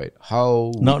Nokia, right?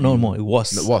 No more. It was.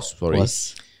 Sorry.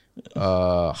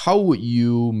 How would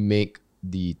you make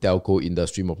the telco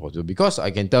industry more profitable? Because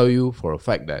I can tell you for a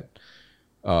fact that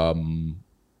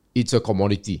it's a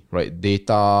commodity, right?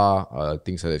 Data,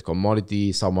 things like that,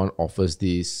 commodity. Someone offers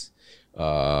this.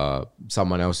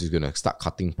 Someone else is gonna start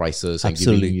cutting prices and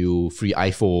Absolutely. giving you free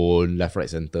iPhone, left, right,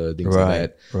 center, things Right,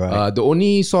 like that. right. The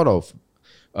only sort of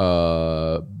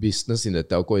business in the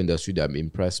telco industry that I'm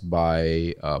impressed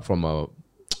by from a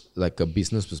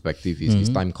business perspective is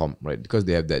Timecom, right? Because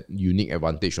they have that unique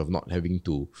advantage of not having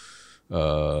to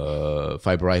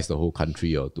fiberize the whole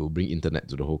country or to bring internet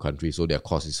to the whole country, so their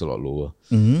cost is a lot lower.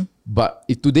 But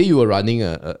if today you were running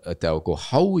a telco,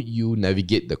 how would you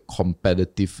navigate the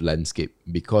competitive landscape?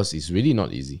 Because it's really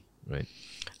not easy, right?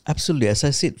 Absolutely. As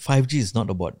I said, 5G is not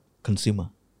about consumer,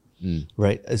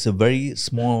 right? It's a very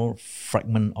small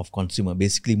fragment of consumer,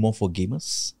 basically more for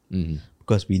gamers,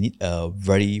 because we need a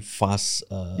very fast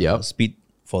speed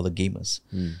for the gamers.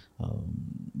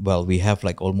 Well, we have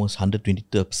like almost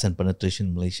 122% penetration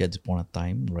in Malaysia at this point of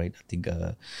time, right? I think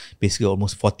basically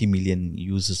almost 40 million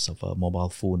users of a mobile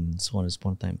phone and so on at this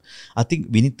point of time. I think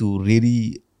we need to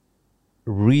really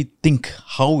rethink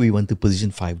how we want to position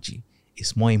 5G.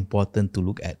 It's more important to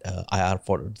look at IR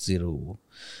 4.0,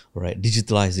 right?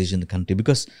 Digitalization in the country,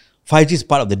 because 5G is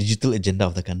part of the digital agenda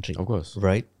of the country. Of course.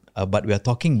 Right? But we are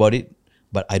talking about it,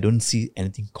 but I don't see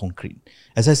anything concrete.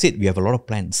 As I said, we have a lot of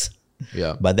plans.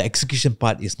 Yeah. But the execution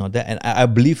part is not there. And I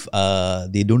believe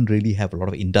they don't really have a lot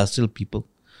of industrial people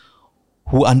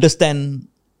who understand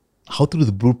how to do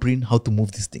the blueprint, how to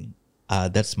move this thing.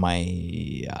 That's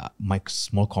my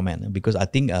small comment. Because I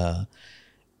think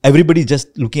everybody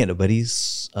just looking at a very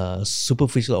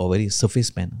superficial or very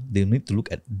surface manner. They need to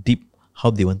look at deep how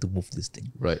they want to move this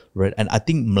thing. Right. Right. And I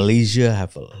think Malaysia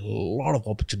have a lot of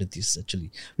opportunities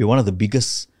actually. We're one of the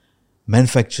biggest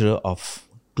manufacturer of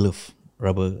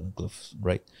rubber gloves,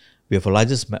 right? We have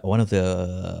one of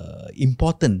the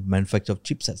important manufacturer of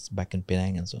chipsets back in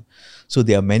Penang and so on. So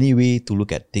there are many ways to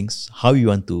look at things, how you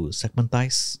want to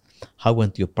segmentize, how you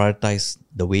want to prioritize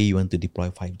the way you want to deploy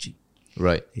 5G.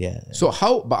 Right. Yeah. So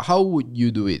how would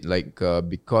you do it? Like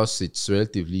because it's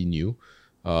relatively new,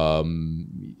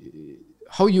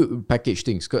 how you package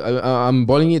things? 'Cause I'm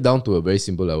boiling it down to a very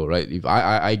simple level, right? If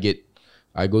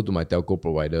I go to my telco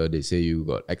provider, they say you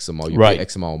got X amount, you pay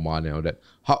X amount of money and all that.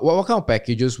 What kind of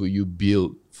packages will you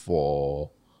build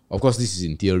for? Of course, this is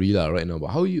in theory right now, but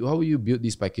how will you build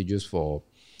these packages for?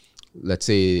 Let's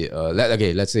say,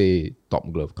 let's say Top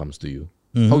Glove comes to you.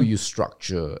 How will you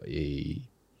structure a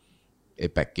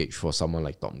package for someone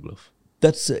like Top Glove?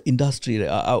 That's industry.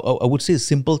 I would say a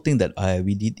simple thing that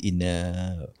we did in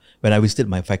when I visited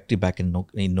my factory back in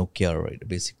Nokia, right?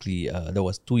 Basically, that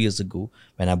was 2 years ago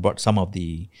when I brought some of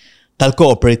the telco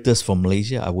operators from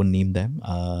Malaysia. I won't name them.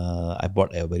 I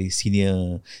brought a very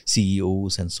senior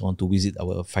CEOs and so on to visit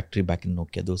our factory back in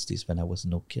Nokia those days when I was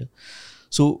in Nokia.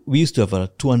 So we used to have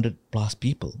 200 plus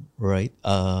people, right?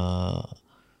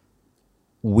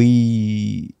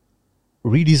 We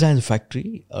redesigned the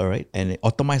factory, all right, and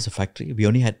automized the factory. We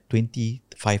only had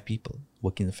 25 people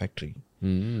working in the factory,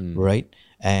 right?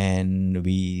 And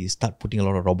we start putting a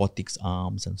lot of robotics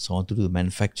arms and so on to do the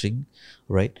manufacturing,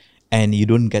 right? And you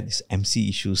don't get these MC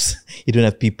issues. You don't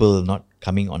have people not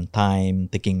coming on time,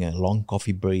 taking long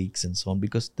coffee breaks and so on,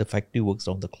 because the factory works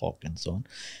on the clock and so on.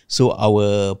 So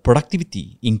our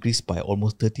productivity increased by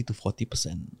almost 30 to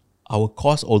 40%. Our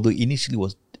cost, although initially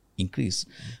was increased,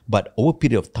 but over a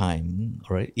period of time,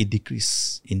 right, it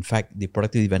decreased. In fact, the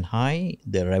productivity went high,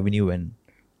 the revenue went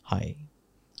high.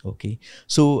 Okay,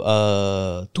 so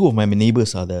two of my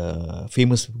neighbors are the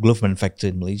famous glove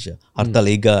manufacturer in Malaysia, Harta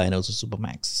Lega and also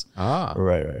Supermax.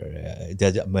 Right.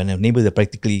 My neighbors are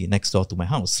practically next door to my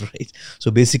house, right? So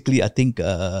basically, I think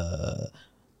the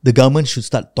government should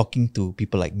start talking to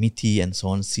people like MITI and so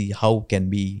on, see how can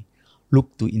we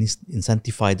look to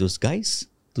incentivize those guys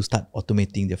to start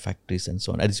automating their factories and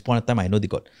so on. At this point in time, I know they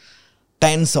got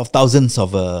tens of thousands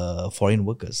of foreign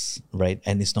workers, right?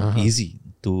 And it's not easy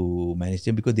to manage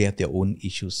them because they have their own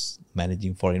issues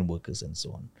managing foreign workers and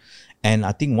so on. And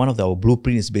I think one of our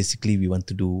blueprint is basically we want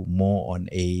to do more on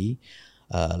a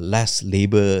less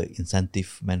labor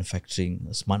incentive manufacturing,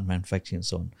 smart manufacturing and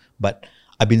so on. But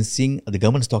I've been seeing the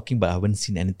government's talking, but I haven't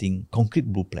seen anything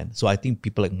concrete blueprint. So I think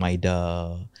people like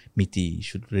MIDA, MITI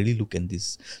should really look at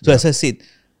this. So as I said,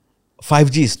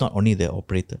 5G is not only the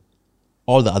operator.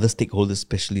 All the other stakeholders,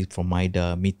 especially from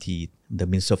MIDA, MITI, the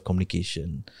Minister of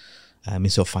Communication,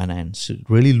 Minister of Finance, should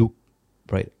really look,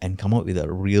 right, and come up with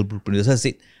a real blueprint. As I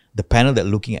said, the panel that are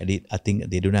looking at it, I think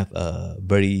they don't have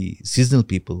very seasonal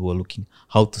people who are looking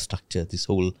how to structure this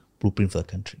whole blueprint for the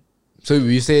country. So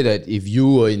you say that if you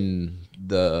were in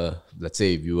let's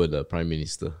say if you were the Prime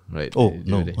Minister, right? Oh,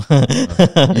 no.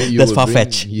 That's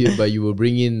far-fetched. But you will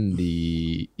bring in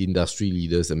the industry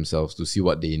leaders themselves to see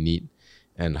what they need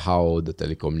and how the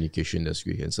telecommunication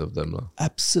industry can serve them.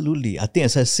 Absolutely. I think,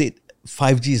 as I said,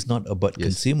 5G is not about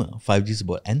consumer. 5G is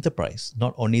about enterprise.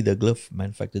 Not only the glove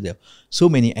manufacturer. There are so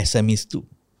many SMEs too,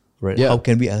 right? Yeah. How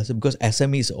can we, because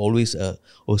SME is always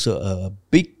also a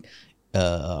big,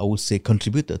 I would say,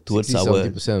 contributor towards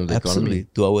 60-70% of the economy,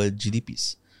 to our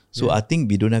GDPs. So I think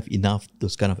we don't have enough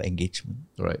those kind of engagement.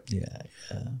 Right. Yeah.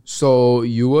 So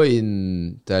you were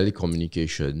in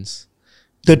telecommunications.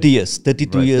 32 years,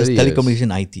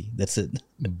 telecommunication IT. That's it.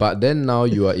 But then now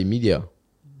you are in media,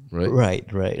 right?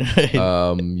 Right.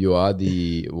 You are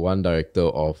the one director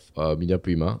of Media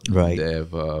Prima. Right. They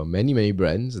have many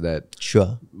brands that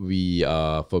we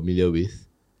are familiar with.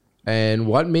 And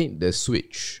what made the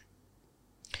switch?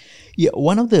 Yeah,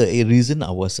 one of the reason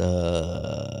I was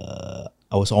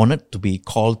honored to be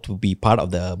called to be part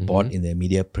of the board in the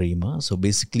Media Prima. So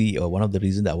basically, one of the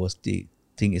reasons that I was the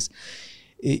thing is,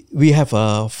 we have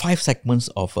 5 segments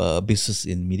of business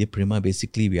in Media Prima.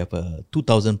 Basically, we have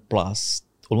 2,000 plus,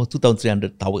 almost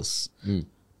 2,300 towers,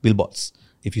 billboards.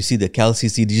 If you see the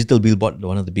CalCC digital billboard,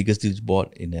 one of the biggest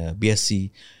billboard in BSC,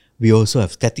 We also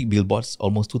have static billboards,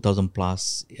 almost 2,000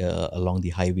 plus along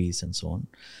the highways and so on.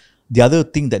 The other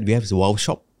thing that we have is a Wow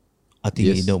Shop. I think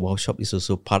Yes. you know Wow Shop is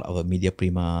also part of a Media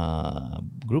Prima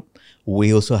group.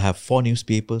 We also have 4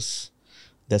 newspapers.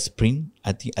 That's print.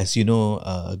 I think, as you know,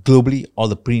 globally, all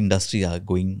the print industry are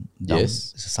going down.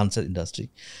 Yes. It's a sunset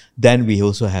industry. Then we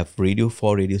also have 4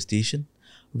 radio stations.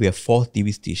 We have 4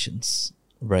 TV stations,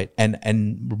 right?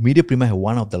 And Media Prima have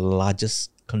one of the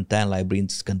largest content library in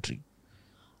this country.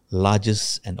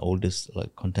 Largest and oldest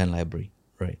content library,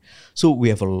 right? So we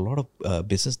have a lot of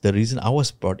business. The reason I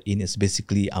was brought in is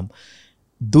basically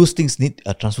those things need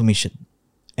a transformation,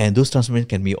 and those transformation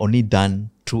can be only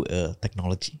done through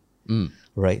technology,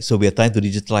 right? So we are trying to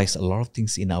digitalize a lot of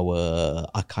things in our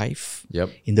archive, Yep.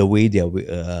 in the way they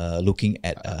are looking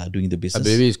at doing the I business.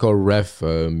 believe it's called Ref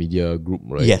Media Group,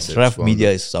 right? Yes, That's Ref one of Media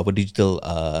the- is our digital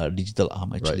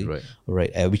arm actually,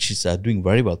 right. which is doing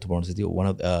very well. To be honest with you, one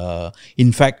of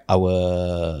in fact,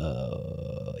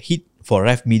 our hit for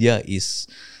Ref Media is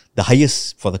the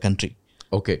highest for the country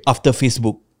Okay. after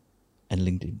Facebook and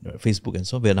LinkedIn. Facebook and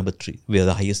so on, we are number 3. We are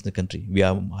the highest in the country. We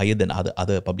are higher than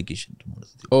other publications. To be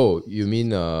honest with you. Oh, you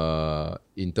mean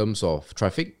in terms of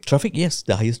traffic? Traffic, yes,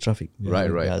 the highest traffic. Right.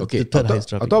 The Okay. third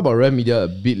highest I'll traffic. talk about Ref Media a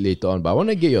bit later on, but I want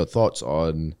to get your thoughts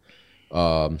on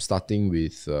starting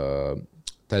with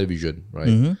television,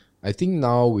 right? I think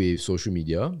now with social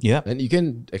media, Yeah. and you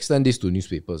can extend this to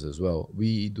newspapers as well.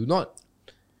 We do not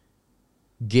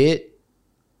get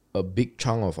a big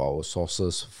chunk of our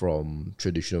sources from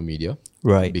traditional media,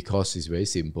 Right. because it's very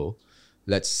simple.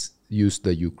 Let's use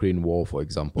the Ukraine war, for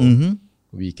example.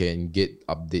 We can get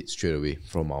updates straight away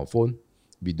from our phone.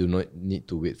 We do not need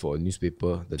to wait for a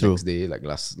newspaper the True. next day like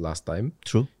last time.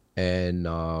 True. And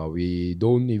we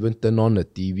don't even turn on the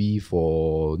TV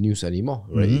for news anymore,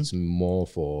 right? It's more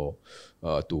for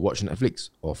to watch Netflix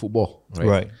or football, right?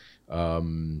 Right.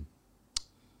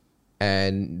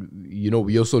 And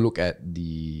we also look at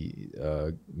the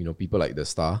people like the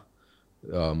Star.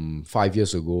 5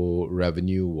 years ago,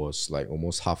 revenue was like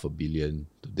almost $500 million.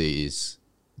 Today is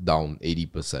down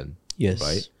 80%. Yes.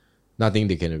 Right? Nothing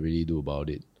they can really do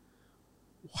about it.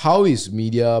 How is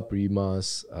Media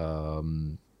Prima's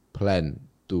plan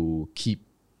to keep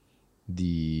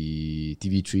the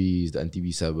TV3s, the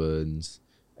NTV7s,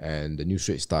 and the New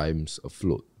Straits Times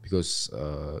afloat? Because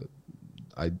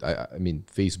I mean,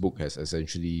 Facebook has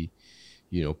essentially,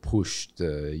 pushed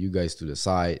you guys to the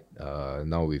side.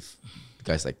 Now with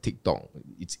guys like TikTok,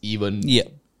 it's even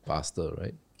faster,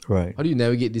 right? Right. How do you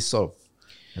navigate this sort of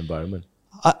environment?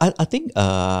 I think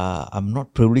I'm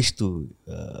not privileged to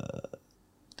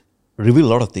reveal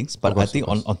a lot of things, but I think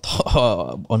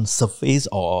on surface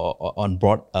or on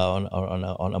broad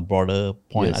on a broader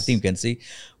point, I think you can say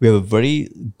we have a very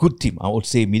good team. I would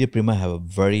say Media Prima have a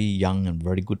very young and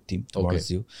very good team. To be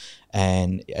honest with you,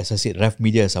 and as I said, Ref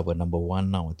Media is our number 1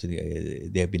 now. Actually,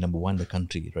 they have been number 1 in the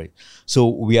country, right? So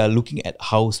we are looking at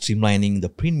how streamlining the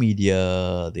print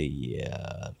media,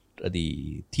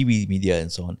 the TV media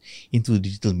and so on into the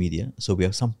digital media. So we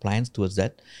have some plans towards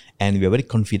that, and we are very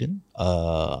confident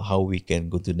how we can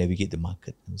go to navigate the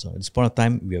market and so on. At this point of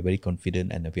time, we are very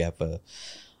confident, and we have a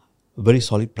very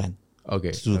solid plan.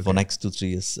 For next 2-3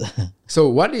 years. So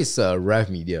what is Rev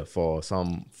Media for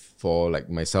like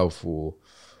myself who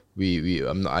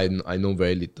I know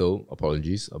very little,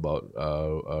 apologies, about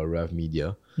Rev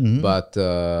Media, but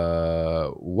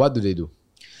what do they do?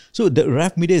 So the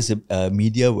Ref Media is a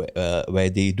media where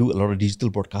they do a lot of digital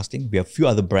broadcasting. We have a few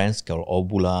other brands called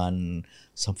Obulan,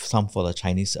 some for the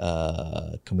Chinese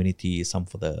community, some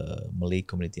for the Malay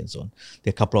community and so on.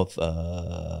 There are a couple of,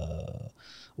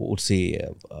 would say,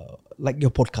 like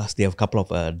your podcast, they have a couple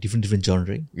of different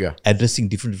genre, addressing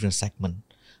different segment.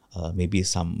 Maybe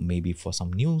for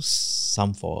some news,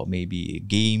 some for maybe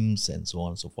games and so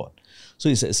on and so forth. So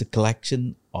it's a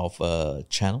collection of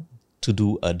channel to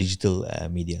do digital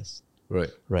medias.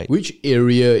 Right. Which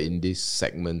area in these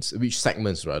segments,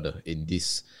 rather, in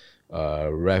this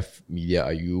Ref Media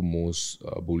are you most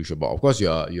bullish about? Of course, you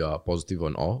are positive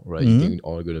on all, right? You think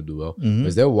all are going to do well.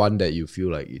 Is there one that you feel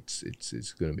like it's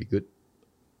going to be good?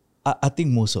 I think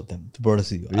most of them, to be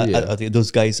honest with you. Really? I think those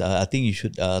guys, I think you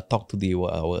should talk to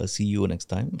our CEO next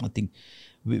time. I think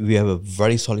we have a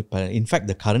very solid plan. In fact,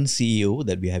 the current CEO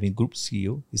that we're having, group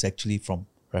CEO, is actually from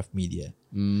Ref Media.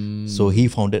 So he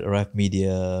founded Ref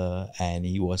Media, and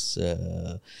he was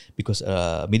because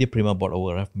Media Prima bought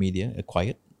over Ref Media,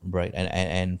 acquired, right?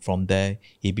 And from there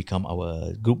he become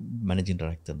our group managing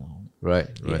director now. Right.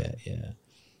 Yeah.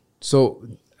 So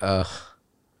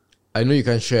I know you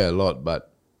can't share a lot,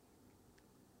 but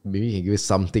maybe you can give us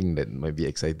something that might be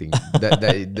exciting. that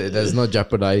does not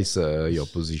jeopardize your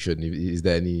position. Is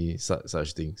there any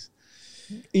such things?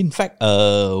 In fact,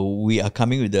 we are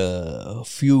coming with a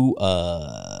few.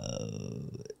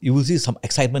 You will see some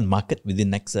excitement market within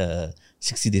next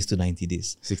 60 days to 90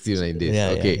 days. 60 to 90 days. Yeah,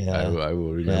 Okay, yeah, yeah. I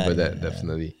will remember Yeah, that yeah,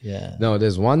 definitely. yeah. Now,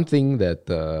 there's one thing that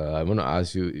I want to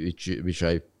ask you, which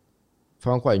I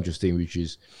found quite interesting, which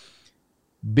is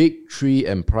Big Tree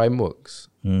and Primeworks,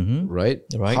 right?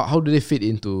 Right. How do they fit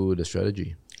into the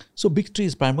strategy? So Big Tree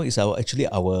is Prima is actually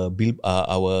our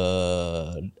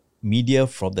media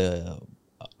from the,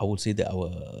 I would say that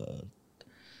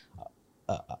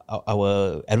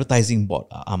our advertising board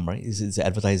arm, right? It's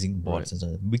advertising boards. Right.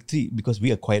 And so Big Tree, because we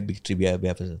acquired Big Tree, we have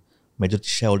a majority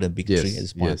shareholder in Big Yes, Tree at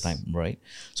this point yes. in time, right?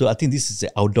 So I think this is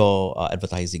the outdoor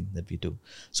advertising that we do.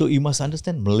 So you must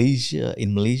understand in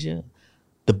Malaysia,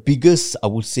 the biggest, I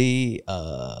would say,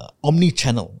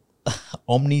 omni-channel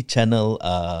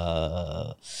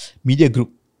media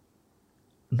group.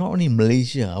 Not only in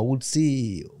Malaysia, I would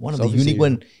say one of the Southeast unique Asia.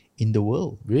 one in the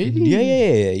world. Really?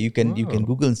 Yeah. You can Wow.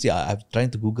 Google and see. I've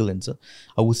tried to Google and so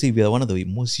I would say we are one of the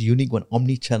most unique one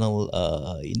omni-channel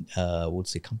I would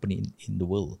say company in the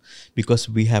world, because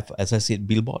we have, as I said,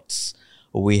 billboards.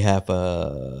 We have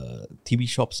TV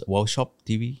shops, Wow Shop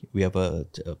TV. We have a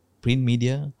print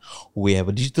media. We have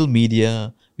a digital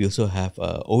media. We also have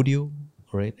audio,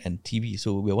 right, and TV.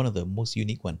 So we are one of the most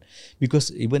unique one,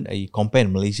 because even you compare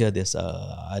in Malaysia, there's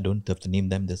I don't have to name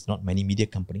them. There's not many media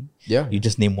company. Yeah. You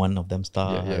just name one of them.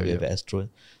 Star, Yeah, we have yeah. Astro.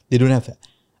 They don't have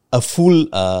a full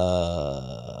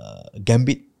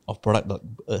gambit of product like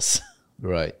us.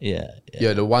 Right. Yeah.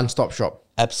 Yeah, the one-stop shop.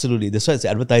 Absolutely. That's why the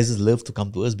advertisers love to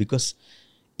come to us, because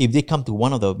if they come to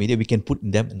one of the media, we can put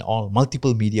them in all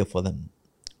multiple media for them.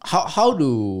 How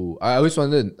do I always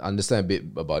want to understand a bit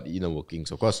about inner workings?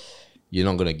 Of course, you're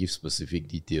not gonna give specific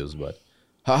details, but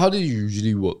how do you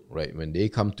usually work, right? When they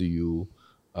come to you,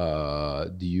 how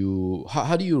do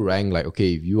you rank, like,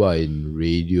 okay, if you are in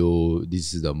radio,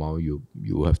 this is the amount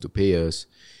you have to pay us.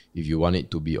 If you want it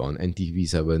to be on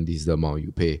NTV7, this is the amount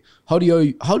you pay. How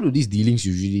do these dealings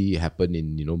usually happen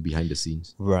in behind the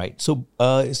scenes? Right. So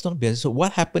it's not bad. So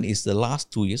what happened is the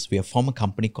last 2 years, we have formed a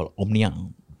company called Omnia.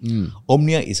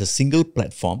 Omnia is a single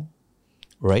platform,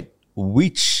 right,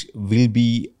 which will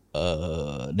be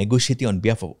negotiating on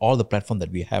behalf of all the platform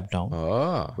that we have now,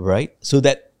 right? So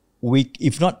that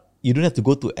if not, you don't have to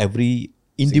go to every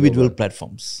individual one.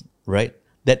 platforms, right?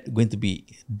 That's going to be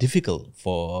difficult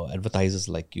for advertisers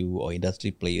like you or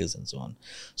industry players and so on.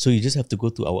 So you just have to go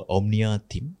to our Omnia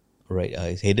team, right?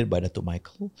 It's headed by Dato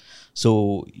Michael.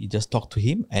 So you just talk to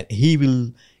him and he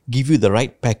will give you the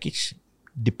right package.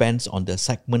 Depends on the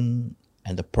segment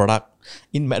and the product.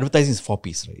 In advertising, it's 4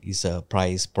 P's, right? It's a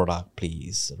price, product,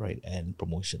 place, right, and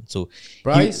promotion. So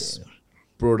Price,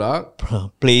 product.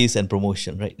 place, and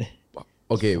promotion, right?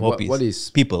 Okay, 4 P's. what is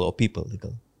people or people? They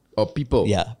call. or people?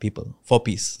 Yeah, people. 4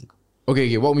 P's.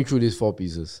 Okay, walk me through these 4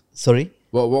 pieces. Sorry.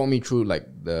 Walk me through like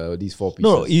these 4 pieces.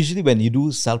 No, usually when you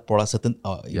do sell product, certain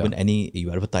even any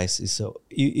you advertise, is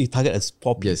you target as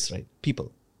 4 P's, Yes. right?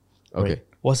 People. Okay. Right?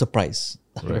 What's the price?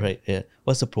 Right. Right. Yeah.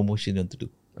 What's the promotion you want to do?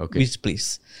 Okay. Which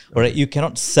place? All right. You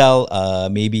cannot sell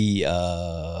maybe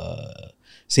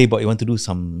say about you want to do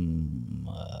some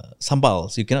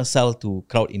sambals. You cannot sell to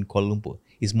crowd in Kuala Lumpur.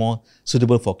 It's more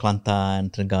suitable for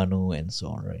Kelantan, Terengganu, and so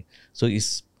on, right? So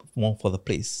it's more for the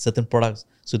place. Certain products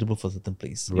suitable for certain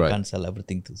place. You Right. can't sell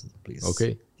everything to certain place.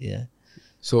 Okay. Yeah.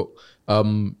 So,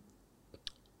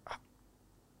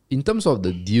 in terms of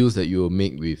the deals that you will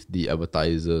make with the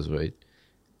advertisers, right?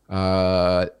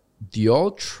 Do you all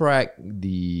track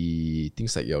the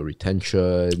things like your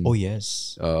retention? Oh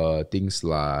yes. Things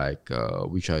like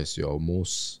which is your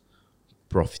most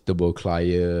profitable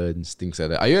clients, things like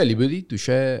that. Are you at liberty to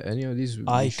share any of these?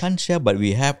 I can't share, but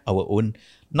we have our own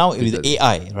now with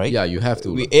AI, right? Yeah, you have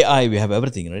to. With AI, we have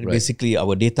everything, right? Right. Basically,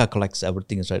 our data collects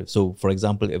everything, right? So, for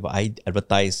example, if I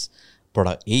advertise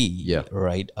product A, Yeah.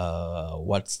 right?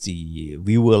 What's the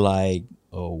viewer like?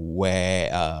 Where?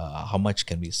 How much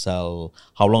can we sell?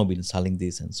 How long have we been selling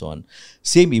this, and so on.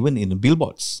 Same even in the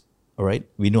billboards. All right,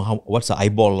 we know what's the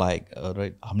eyeball like,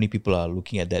 right? How many people are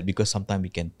looking at that? Because sometimes we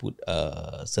can put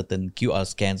certain QR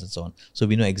scans and so on, so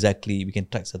we know exactly, we can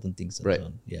track certain things and Right. so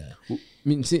on. Yeah. I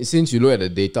mean, since you look at the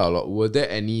data a lot, were there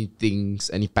any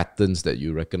patterns that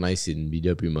you recognize in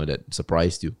Media Prima that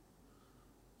surprised you?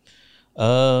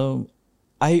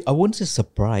 I wouldn't say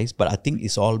surprised, but I think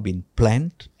it's all been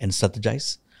planned and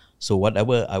strategized. So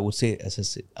whatever I would say, as I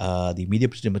said, the Media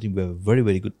Prima team, we have a very,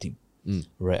 very good team.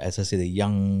 Right, as I said, they're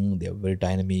young, they're very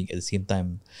dynamic. At the same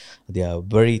time, they are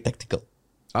very tactical.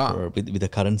 with the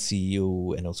current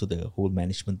CEO and also the whole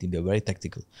management team. They're very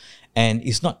tactical, and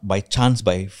it's not by chance,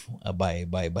 by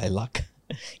luck.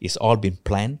 It's all been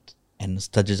planned and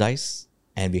strategized,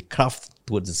 and we craft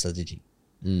towards the strategy.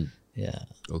 Yeah.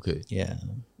 Okay. Yeah.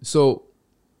 So,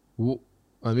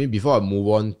 I mean, before I move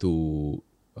on to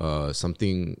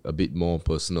something a bit more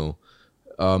personal,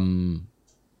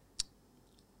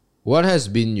 what has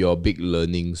been your big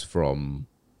learnings from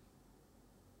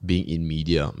being in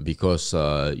media? Because,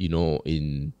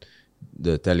 in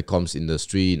the telecoms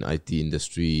industry, in IT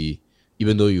industry,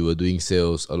 even though you were doing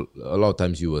sales, a lot of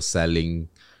times you were selling,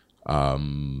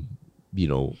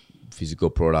 physical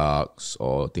products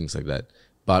or things like that.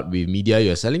 But with media,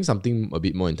 you're selling something a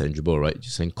bit more intangible, right? You're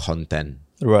selling content.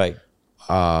 Right.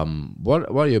 What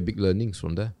are your big learnings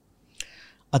from there?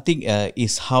 I think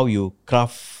is how you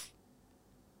craft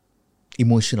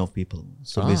emotion of people.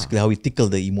 So basically how you tickle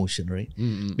the emotion, right?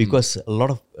 Because a lot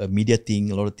of a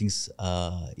lot of things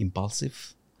are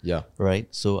impulsive. Yeah. Right.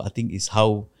 So I think it's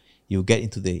how you get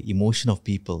into the emotion of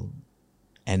people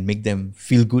and make them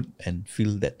feel good and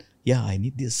feel that, yeah, I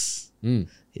need this.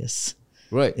 Yes.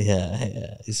 Right.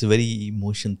 Yeah. It's a very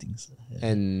emotion things.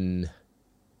 And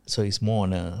so it's more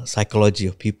on a psychology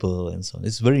of people and so on.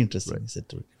 It's very interesting. Right. It's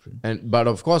different. But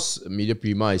of course, Media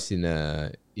Prima is in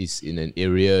an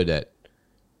area that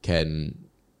can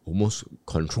almost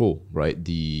control, right,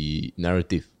 the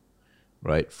narrative,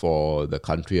 right, for the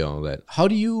country and all that. How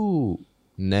do you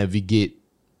navigate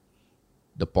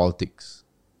the politics?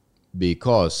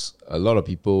 Because a lot of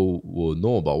people will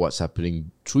know about what's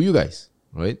happening through you guys,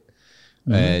 right?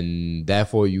 And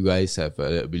therefore, you guys have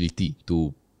the ability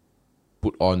to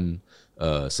put on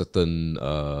a certain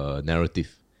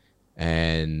narrative.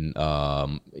 And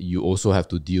you also have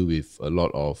to deal with a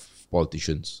lot of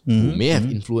politicians who may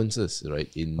have influences, right,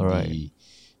 in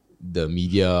the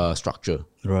media structure.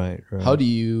 Right. How do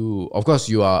you, of course,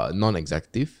 you are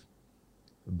non-executive,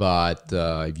 but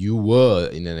if you were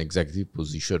in an executive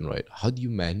position, right, how do you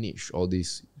manage all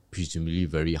these presumably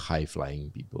very high-flying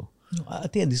people? I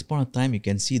think at this point of time, you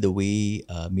can see the way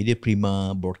Media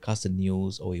Prima broadcast the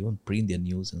news or even print their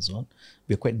news and so on.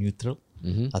 We're quite neutral.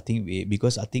 I think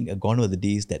because gone are the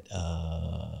days that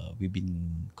we've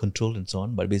been controlled and so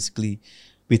on. But basically,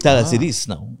 we tell as it is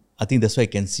now. I think that's why I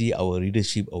can see our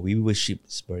readership or viewership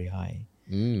is very high.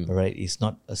 Right? It's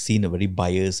not seen a very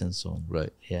biased and so on.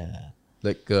 Right. Yeah.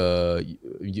 Like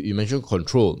you mentioned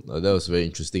control. That was very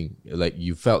interesting. Like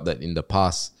you felt that in the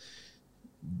past,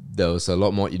 there was a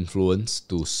lot more influence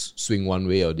to swing one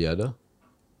way or the other.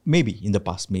 Maybe in the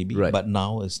past, maybe, right. But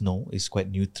now it's quite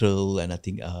neutral, and I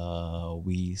think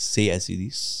we say as it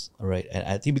is, right? And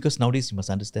I think because nowadays you must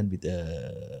understand with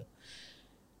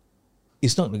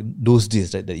it's not those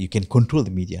days, right, that you can control the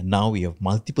media. Now we have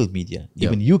multiple media.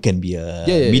 Even you can be a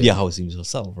media house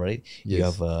yourself, right? Yes. You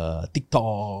have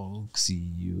TikToks,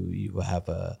 you have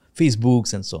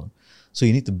Facebooks and so on. So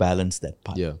you need to balance that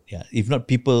part. Yeah. If not,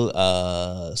 people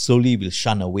slowly will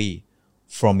shun away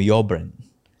from your brand,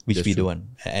 which That's we true. don't.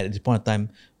 At this point in time,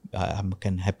 I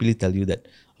can happily tell you that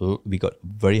we got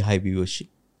very high viewership,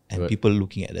 and people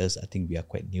looking at us, I think we are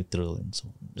quite neutral and so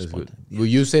on. That's good. Will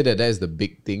you say that is the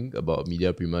big thing about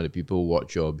Media Prima, that people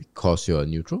watch you because you're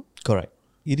neutral? Correct.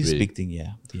 It is Really? a big thing,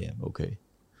 yeah. Okay.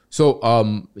 So,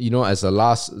 as a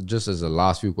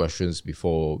last few questions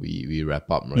before we wrap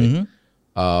up, right?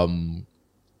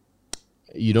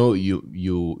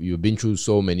 You've been through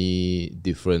so many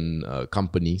different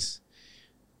companies.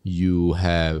 You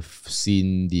have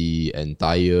seen the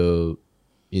entire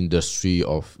industry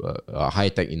of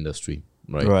high-tech industry,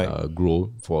 right?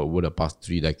 Grow for over the past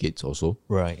 3 decades or so.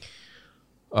 Right.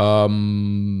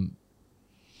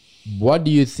 What do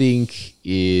you think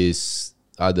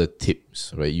are the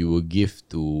tips, right, you will give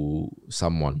to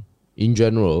someone in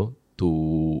general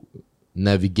to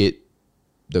navigate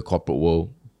the corporate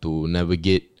world, to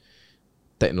navigate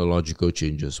technological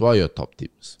changes? What are your top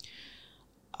tips?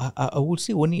 I would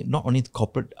say not only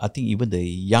corporate, I think even the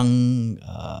young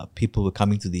people who are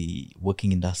coming to the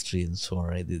working industry and so on,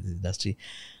 right? The industry.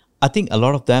 I think a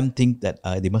lot of them think that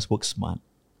they must work smart.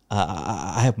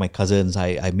 I have my cousins,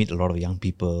 I meet a lot of young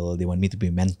people, they want me to be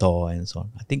a mentor and so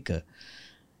on. I think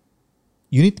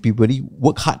you need to be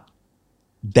work hard,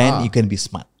 then you can be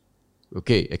smart.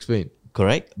 Okay, explain.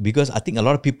 Correct? Because I think a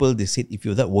lot of people, they say if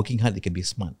you're not working hard, they can be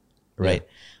smart, right?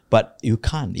 But you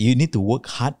can't. You need to work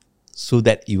hard so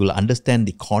that you will understand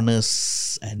the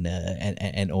corners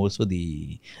and also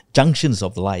the junctions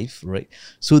of life, right?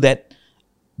 So that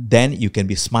then you can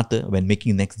be smarter when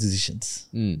making next decisions,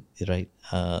 right?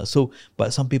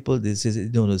 But some people they say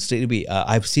no, straight away.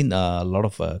 I've seen a lot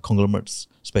of conglomerates,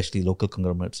 especially local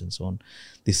conglomerates and so on.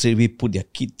 They straight away put their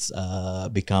kids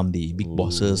become the big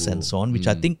bosses and so on, which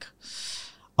I think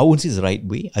I wouldn't say is the right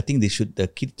way. I think the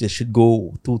kids just should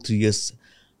go 2-3 years,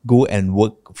 go and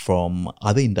work from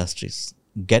other industries,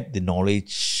 get the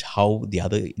knowledge how the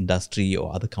other industry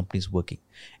or other companies working,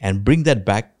 and bring that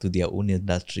back to their own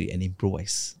industry and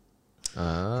improvise.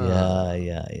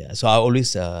 Yeah. So I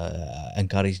always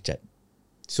encourage that.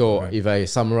 So if I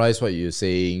summarize what you're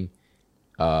saying,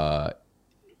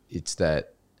 it's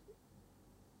that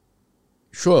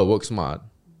sure, work smart,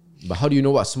 but how do you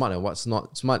know what's smart and what's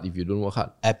not smart if you don't work hard?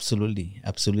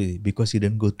 Absolutely, because you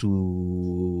don't go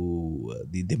through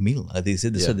the mill. They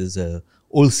said there's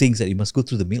old sayings that you must go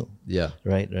through the mill. Yeah,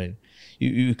 right.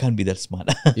 You can't be that smart.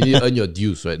 You need to earn your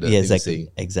dues, right? Yeah,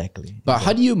 exactly. But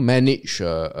how do you manage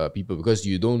people? Because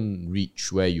you don't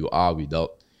reach where you are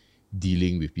without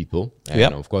dealing with people.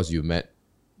 And of course, you met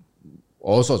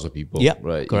all sorts of people,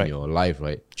 right, correct. in your life,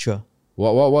 right? Sure.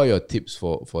 What are your tips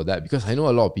for that? Because I know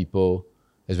a lot of people,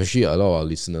 especially a lot of our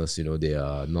listeners, they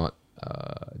are not.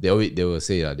 They will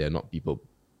say that they are not people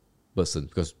person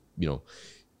because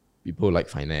people like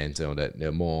finance and all that.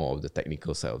 They're more of the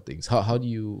technical side of things. How do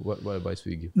you? What advice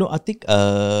will you give? No, I think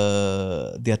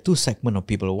there are two segments of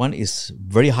people. One is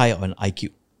very high on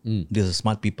IQ. These are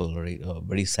smart people, right?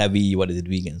 Very savvy. What is it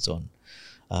doing and so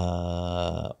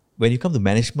on. When you come to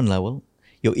management level,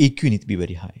 your EQ need to be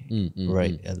very high,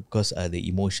 right? Because the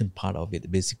emotion part of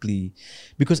it, basically,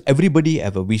 because everybody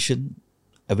have a vision,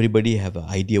 everybody have an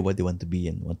idea what they want to be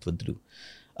and what they want to do.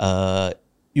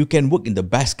 You can work in the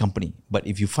best company, but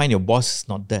if you find your boss is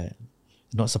not there,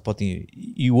 not supporting you,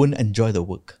 you won't enjoy the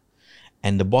work.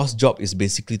 And the boss job is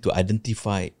basically to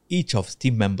identify each of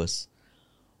team members,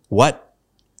 what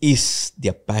is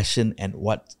their passion and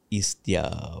what is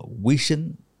their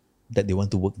vision that they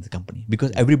want to work in the company,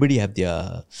 because everybody have their,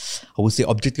 I would say,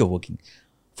 objective of working.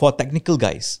 For technical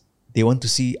guys, they want to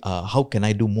see how can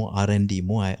I do more R&D,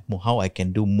 more how I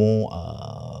can do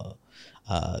more,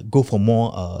 go for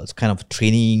more kind of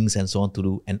trainings and so on to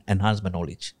do and enhance my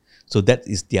knowledge. So that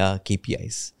is their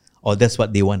KPIs, or that's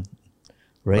what they want,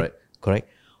 right? Correct.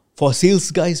 For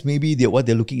sales guys, maybe what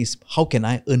they're looking is how can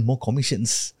I earn more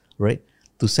commissions, right?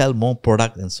 To sell more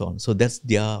product and so on. So that's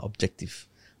their objective.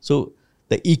 So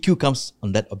the EQ comes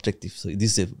on that objective. So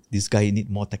this guy need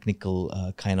more technical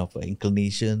kind of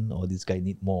inclination, or this guy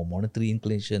need more monetary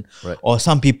inclination, or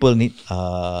some people need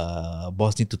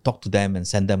boss need to talk to them and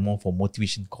send them more for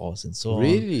motivation calls and so on.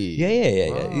 Really? Yeah.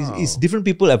 Wow. It's different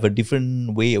people have a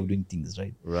different way of doing things,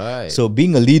 right? Right. So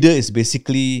being a leader is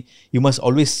basically you must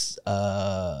always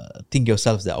think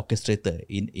yourself as the orchestrator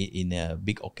in a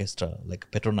big orchestra like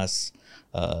Petronas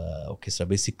orchestra.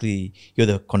 Basically, you're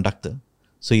the conductor.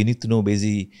 So you need to know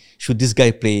basically, should this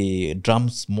guy play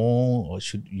drums more, or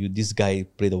should this guy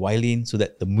play the violin, so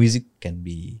that the music can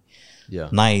be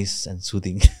nice and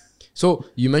soothing. So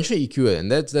you mentioned EQ,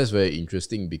 and that's very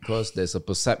interesting, because there's a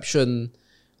perception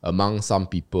among some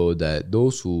people that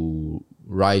those who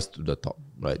rise to the top,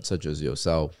 right, such as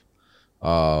yourself, they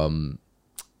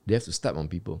have to step on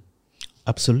people.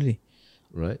 Absolutely.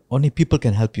 Right. Only people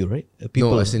can help you, right?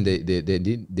 People. No, as in they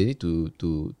need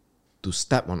to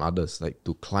step on others, like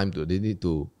to climb to. They need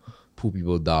to pull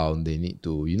people down. They need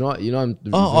to,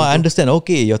 I understand.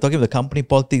 Okay, you're talking about company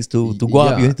politics to go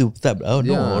up. You need to step. Oh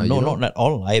no, not at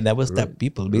all. I never step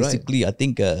people. Basically, I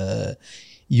think we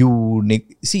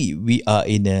are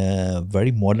in a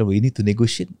very modern way. You need to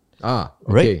negotiate.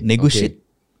 Right? Negotiate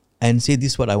and say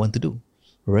this is what I want to do,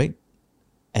 right?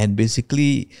 And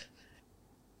basically,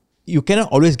 you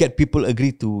cannot always get people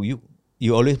agree to you.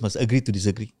 You always must agree to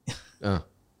disagree.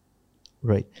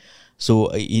 Right.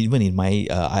 So even in my,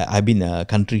 I've been a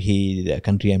country head, a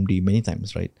country MD many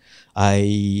times, right?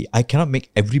 I cannot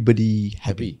make everybody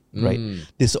happy. Right?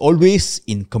 There's always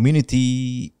in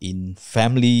community, in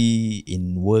family,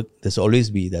 in work, there's always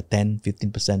be the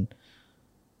 10-15%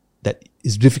 that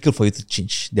is difficult for you to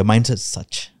change. Their mindset is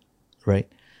such, right?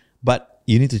 But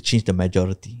you need to change the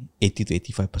majority,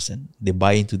 80-85%. They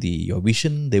buy into your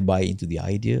vision, they buy into the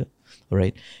idea,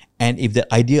 right? And if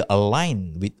the idea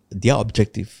align with their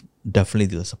objective, definitely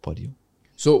they'll support you.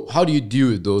 So how do you deal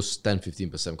with those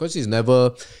 10-15%? Because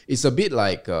it's a bit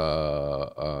like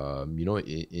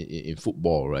in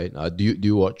football, right? Do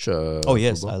you watch oh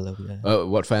yes, football? I love it.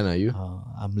 What fan are you?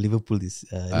 I'm Liverpool.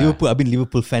 Liverpool. I've been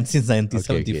Liverpool fan since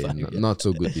 1975. Okay. Not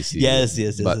so good this season.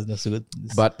 yes, but, not so good.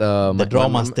 But the draw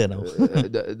master now.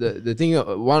 the thing,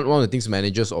 one of the things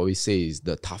managers always say is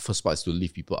the toughest part is to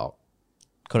leave people out.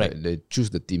 Correct. Right? They choose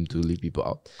the team to leave people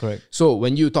out. Correct. So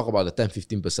when you talk about the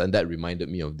 10-15%, that reminded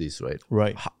me of this, right?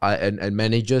 Right. And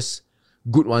managers,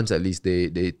 good ones at least,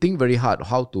 they think very hard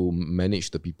how to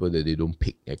manage the people that they don't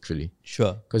pick actually.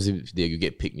 Sure. Because if you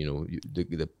get picked,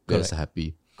 the players are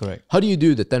happy. Correct. How do you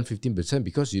do the 10-15%?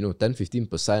 Because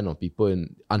 10-15% of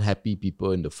unhappy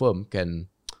people in the firm can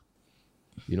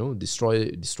destroy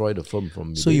the firm from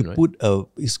within, So you right? put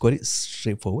it's quite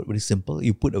straightforward, very simple.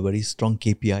 You put a very strong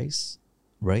KPIs,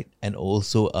 right? And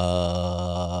also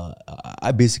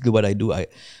I basically what I do, I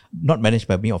not managed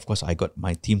by me, of course, I got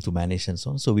my team to manage and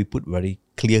so on. So we put very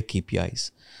clear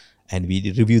KPIs and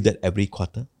we review that every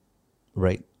quarter,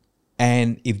 right?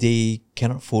 And if they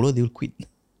cannot follow, they will quit.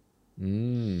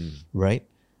 Right?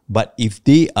 But if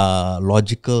they are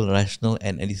logical, rational,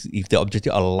 and if the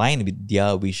objective are aligned with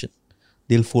their vision,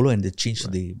 they'll follow and they change,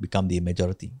 they become the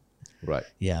majority. Right.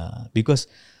 Yeah, because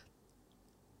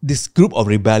this group of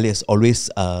rebellious always,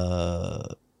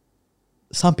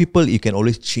 some people you can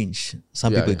always change,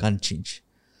 some people you can't change.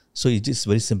 So it's just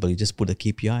very simple. You just put the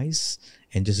KPIs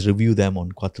and just review them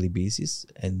on quarterly basis,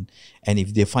 and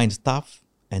if they find stuff,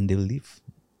 and they'll leave.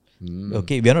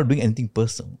 Okay, we are not doing anything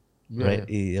personal, right?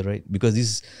 Right, because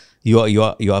this you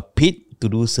are paid to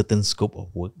do certain scope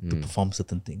of work, to perform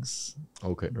certain things.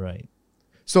 Okay. Right.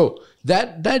 So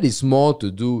that is more to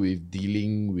do with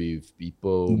dealing with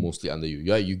people mostly under you.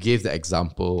 Yeah, you gave the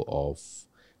example of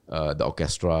the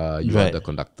orchestra, you are the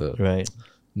conductor. Right.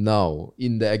 Now,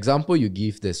 in the example you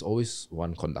give, there's always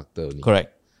one conductor only.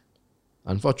 Correct.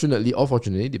 Unfortunately, or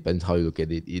fortunately, depends how you look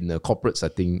at it. In a corporate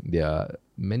setting, there are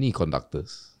many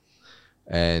conductors.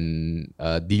 And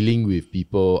dealing with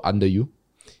people under you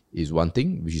is one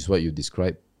thing, which is what you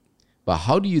described. But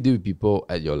how do you deal with people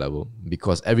at your level?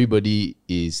 Because everybody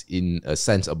is in a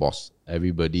sense a boss.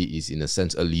 Everybody is in a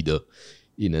sense a leader.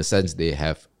 In a sense, they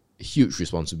have huge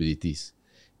responsibilities.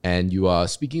 And you are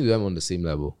speaking to them on the same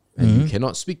level. And you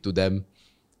cannot speak to them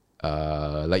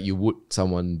like you would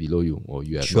someone below you, or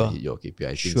you have not hit your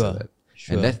KPI, things like that.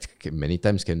 And that many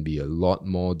times can be a lot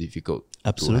more difficult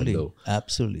to handle.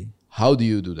 Absolutely. How do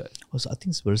you do that? Also, I think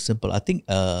it's very simple. I think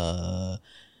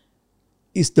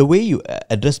it's the way you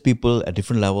address people at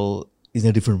different level is in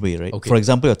a different way, right? Okay. For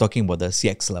example, you're talking about the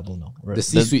CX level now, right? The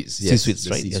C-suites, C-suites,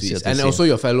 right? C-suites. And also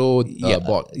your fellow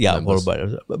board members.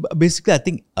 But basically, I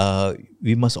think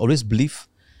we must always believe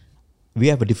we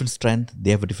have a different strength,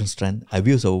 they have a different strength. I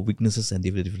view our weaknesses and they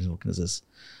have different weaknesses.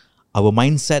 Our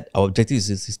mindset, our objective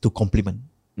is to complement.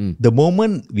 The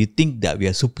moment we think that we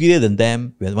are superior than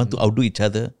them, we want to outdo each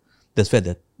other, that's where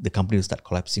the company will start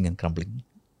collapsing and crumbling,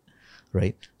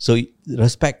 right? So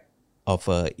respect of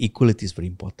equality is very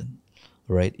important,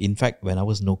 right? In fact, when I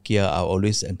was Nokia, I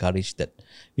always encouraged that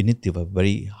we need to have a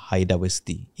very high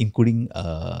diversity, including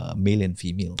male and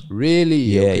female. Really?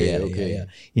 Yeah.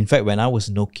 In fact, when I was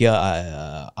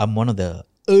Nokia, I'm one of the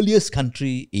earliest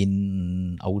country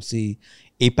in, I would say,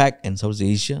 APAC and Southeast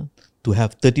Asia to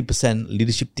have 30%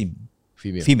 leadership team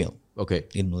female. Okay.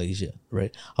 In Malaysia,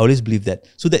 right? I always believe that,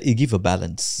 so that it give a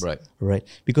balance, right?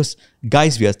 Because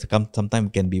guys, we have to come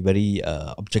sometimes can be very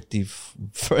objective,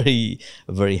 very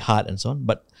very hard and so on.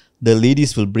 But the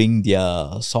ladies will bring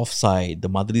their soft side, the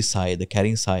motherly side, the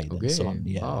caring side, and so on.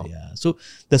 Yeah. So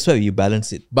that's why you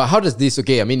balance it. But how does this?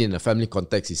 Okay, I mean, in a family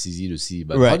context, it's easy to see.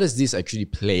 But how does this actually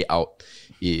play out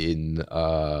in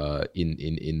the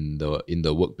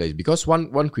workplace? Because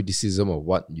one criticism of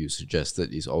what you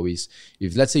suggested is always,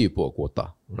 if let's say you put a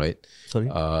quota, right? Sorry,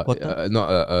 quota?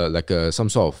 Like some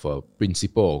sort of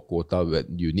principle or quota where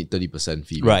you need 30%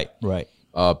 female. Right.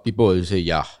 People will say,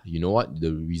 yeah, you know what?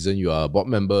 The reason you are a board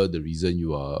member, the reason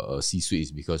you are a C-suite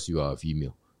is because you are a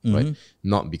female, right?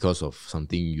 Not because of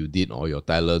something you did or your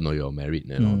talent or your merit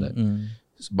and all that.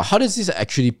 But how does this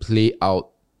actually play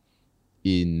out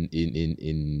in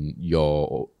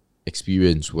your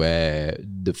experience where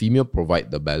the female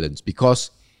provide the balance?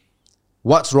 Because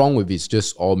what's wrong if it's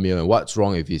just all male, and what's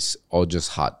wrong if it's all just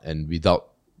hard and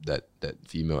without that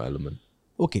female element?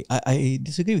 Okay, I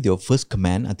disagree with your first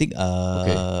comment. I think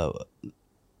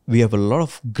we have a lot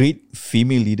of great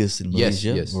female leaders in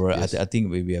Malaysia. Yes. I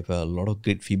think we have a lot of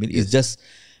great female. It's just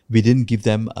we didn't give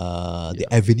them the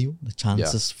avenue, the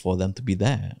chances for them to be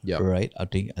there. Right. I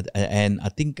think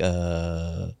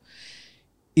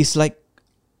it's like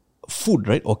food,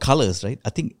 right, or colors, right? I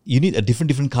think you need a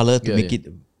different color to make it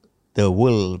the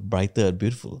world brighter,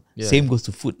 beautiful. Same goes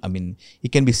to food. I mean,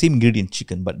 it can be same ingredient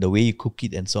chicken, but the way you cook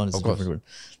it and so on is different.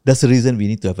 That's the reason we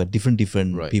need to have a different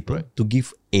people to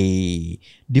give a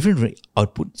different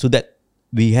output, so that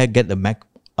we get the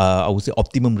I would say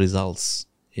optimum results.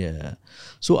 Yeah.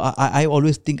 So I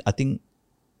always think,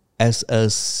 as a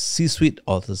C-suite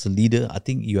or as a leader, I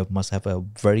think you must have a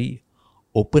very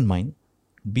open mind,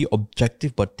 be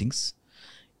objective about things,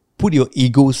 put your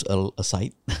egos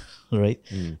aside, right?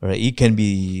 Right. It can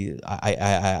be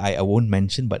I won't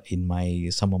mention, but in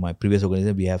some of my previous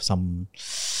organizations, we have some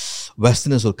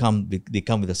Westerners will come. They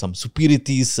come with some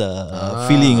superiorities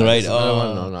feeling, right?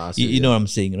 You know what I'm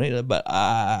saying, right? But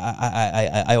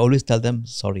I always tell them,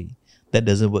 sorry, that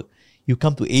doesn't work. You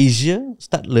come to Asia,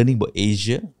 start learning about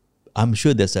Asia. I'm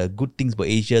sure there's good things about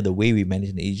Asia, the way we manage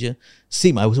in Asia.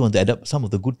 Same, I also want to adapt some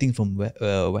of the good things from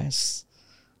West,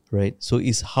 right? So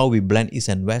it's how we blend East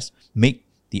and West, make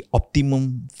the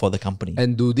optimum for the company.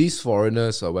 And do these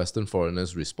foreigners or Western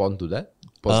foreigners respond to that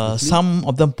positively? Some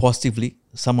of them positively,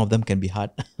 some of them can be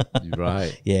hard.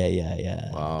 Right. Yeah.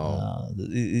 Wow.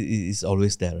 It's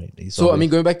always there, right? So, I mean,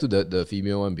 going back to the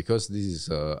female one, because this is,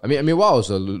 I mean, what I was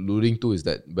alluding to is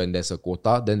that when there's a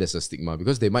quota, then there's a stigma,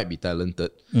 because they might be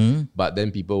talented, but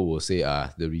then people will say,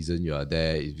 the reason you are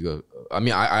there is because, I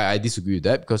mean, I disagree with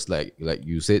that, because like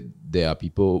you said, there are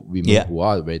women who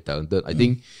are very talented. I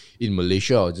think in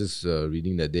Malaysia, I was just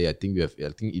reading that day, I think we have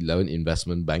 11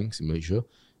 investment banks in Malaysia.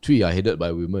 3 are headed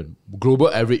by women. Global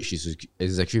average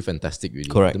is actually fantastic, really,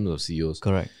 Correct. in terms of CEOs.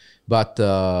 Correct. But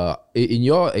in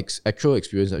your actual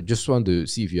experience, I just want to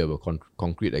see if you have a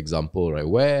concrete example, right?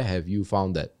 Where have you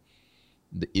found that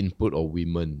the input of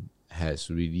women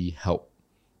has really helped,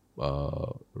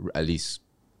 at least,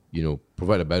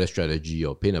 provide a better strategy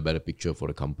or paint a better picture for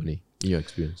the company, in your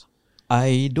experience?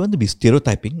 I don't want to be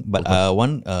stereotyping, but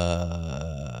one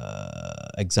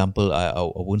example, I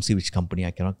won't say which company,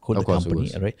 I cannot quote the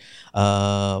company, right?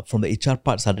 From the HR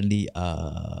part, suddenly,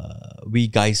 we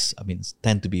guys, I mean,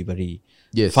 tend to be very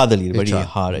fatherly, very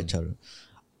hard HR.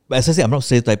 But as I say, I'm not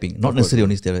stereotyping, not necessarily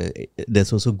only stereotyping.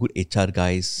 There's also good HR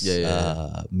guys,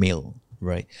 male,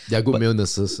 right? There are good male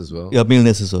nurses as well. Yeah, male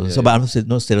nurses also. So, but I'm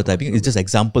not stereotyping. It's just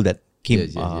example that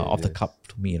came off the cup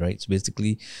to me, right? So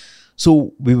basically,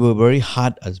 so we were very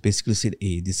hard as basically said,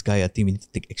 hey, this guy, I think we need to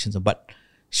take actions. But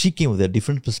she came with a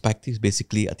different perspectives.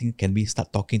 Basically, I think, can we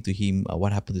start talking to him,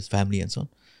 what happened to his family and so on.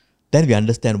 Then we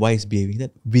understand why he's behaving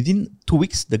that. Within 2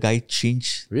 weeks, the guy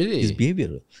changed his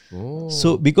behavior. Oh.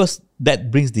 So because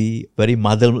that brings the very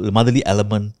motherly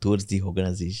element towards the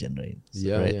organization, right?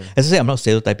 Right. As I say, I'm not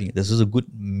stereotyping. There's also good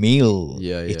male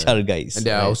HR guys. And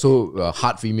there are also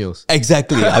hard females.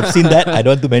 Exactly. I've seen that. I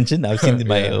don't want to mention. I've seen in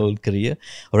my old career.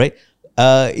 All right.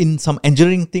 In some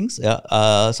engineering things,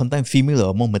 sometimes female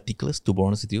are more meticulous, to be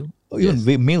honest with you.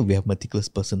 Even male, we have meticulous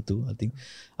person too, I think.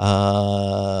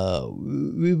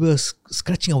 We were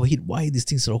scratching our head why these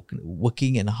things are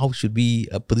working and how should we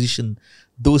position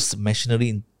those machinery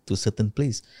into a certain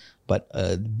place. But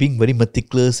being very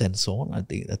meticulous and so on,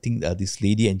 I think this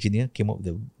lady engineer came up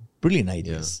with brilliant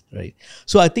ideas, right?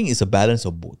 So I think it's a balance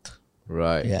of both.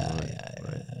 Right.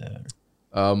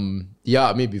 I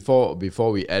mean, before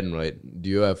we end, right? Do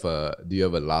you have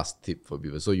a last tip for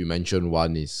people? So you mentioned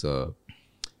one is,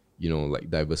 like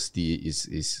diversity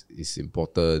is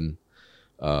important.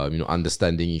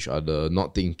 Understanding each other,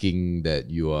 not thinking that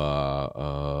you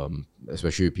are,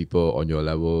 especially people on your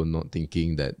level, not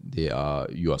thinking that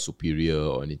you are superior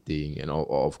or anything, and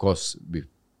of course with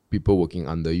people working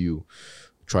under you,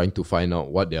 trying to find out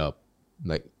what their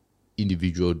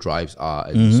individual drives are,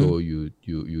 and so you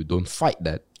don't fight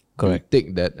that. Correct. You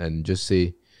take that and just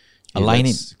say, align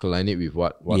it with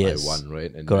what I want,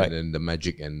 right? And then the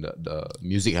magic and the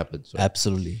music happens. Right?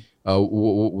 Absolutely.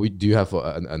 Do you have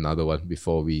another one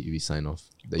before we sign off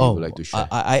that you would like to share?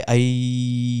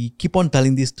 I keep on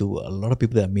telling this to a lot of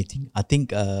people that I'm meeting. I think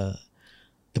the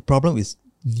problem is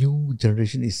new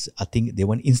generation is, I think they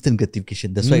want instant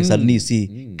gratification. That's why suddenly you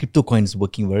see crypto coins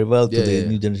working very well to the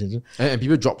new generation. And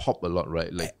people drop hop a lot,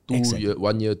 right? Like 2 year,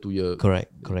 1 year, 2 year.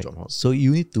 Correct. So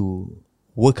you need to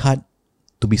work hard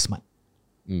to be smart.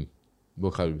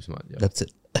 Work hard to be smart. Yeah. That's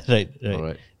it. Right. All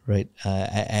right. Right.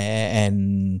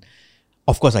 And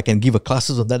of course, I can give a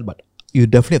classes on that, but you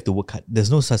definitely have to work hard. There's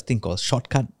no such thing called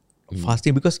shortcut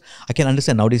fasting, because I can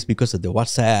understand nowadays because of the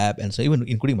WhatsApp and so, even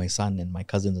including my son and my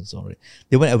cousins and so on, right?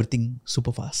 They want everything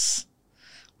super fast,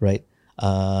 right?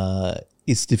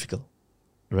 It's difficult,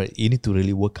 right? You need to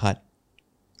really work hard,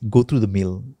 go through the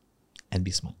mill, and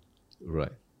be smart.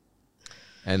 Right.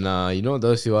 And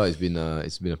Dato Siva, it's been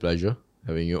a pleasure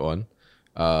having you on.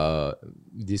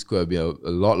 This could have been a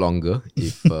lot longer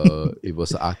if it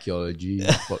was an archaeology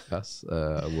podcast.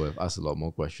 I would have asked a lot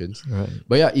more questions. Right.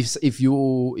 But yeah,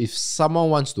 if someone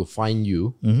wants to find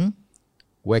you,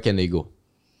 where can they go?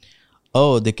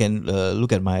 Oh, they can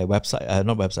look at my website.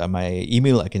 Not website. My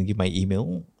email. I can give my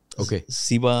email. Okay.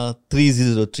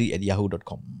 Siva3003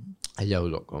 @yahoo.com. At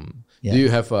yahoo.com. Yeah. Do you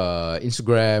have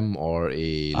Instagram or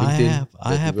a LinkedIn?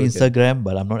 I that have people can- Instagram,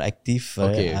 but I'm not active.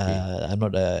 Okay, okay. I'm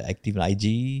not active in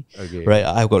IG. Okay. Right.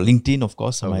 I've got LinkedIn, of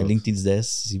course. My course. LinkedIn is there,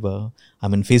 Siva.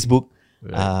 I'm in Facebook.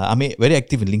 I'm very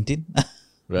active in LinkedIn.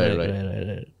 Right.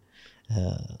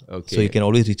 Okay. So you can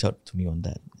always reach out to me on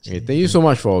that. Okay, thank you so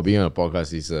much for being on the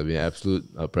podcast. It's been an absolute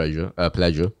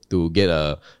pleasure to get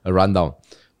a rundown,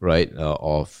 right,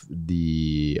 of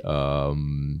the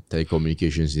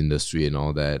telecommunications industry and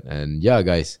all that. And yeah,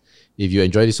 guys, if you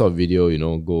enjoy this sort of video,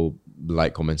 go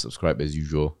like, comment, subscribe as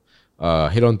usual.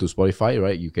 Head on to Spotify,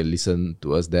 right? You can listen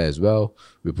to us there as well.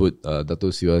 We put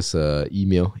Dato Siva's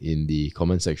email in the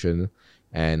comment section.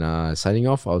 And signing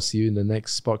off, I'll see you in the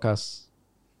next podcast.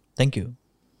 Thank you.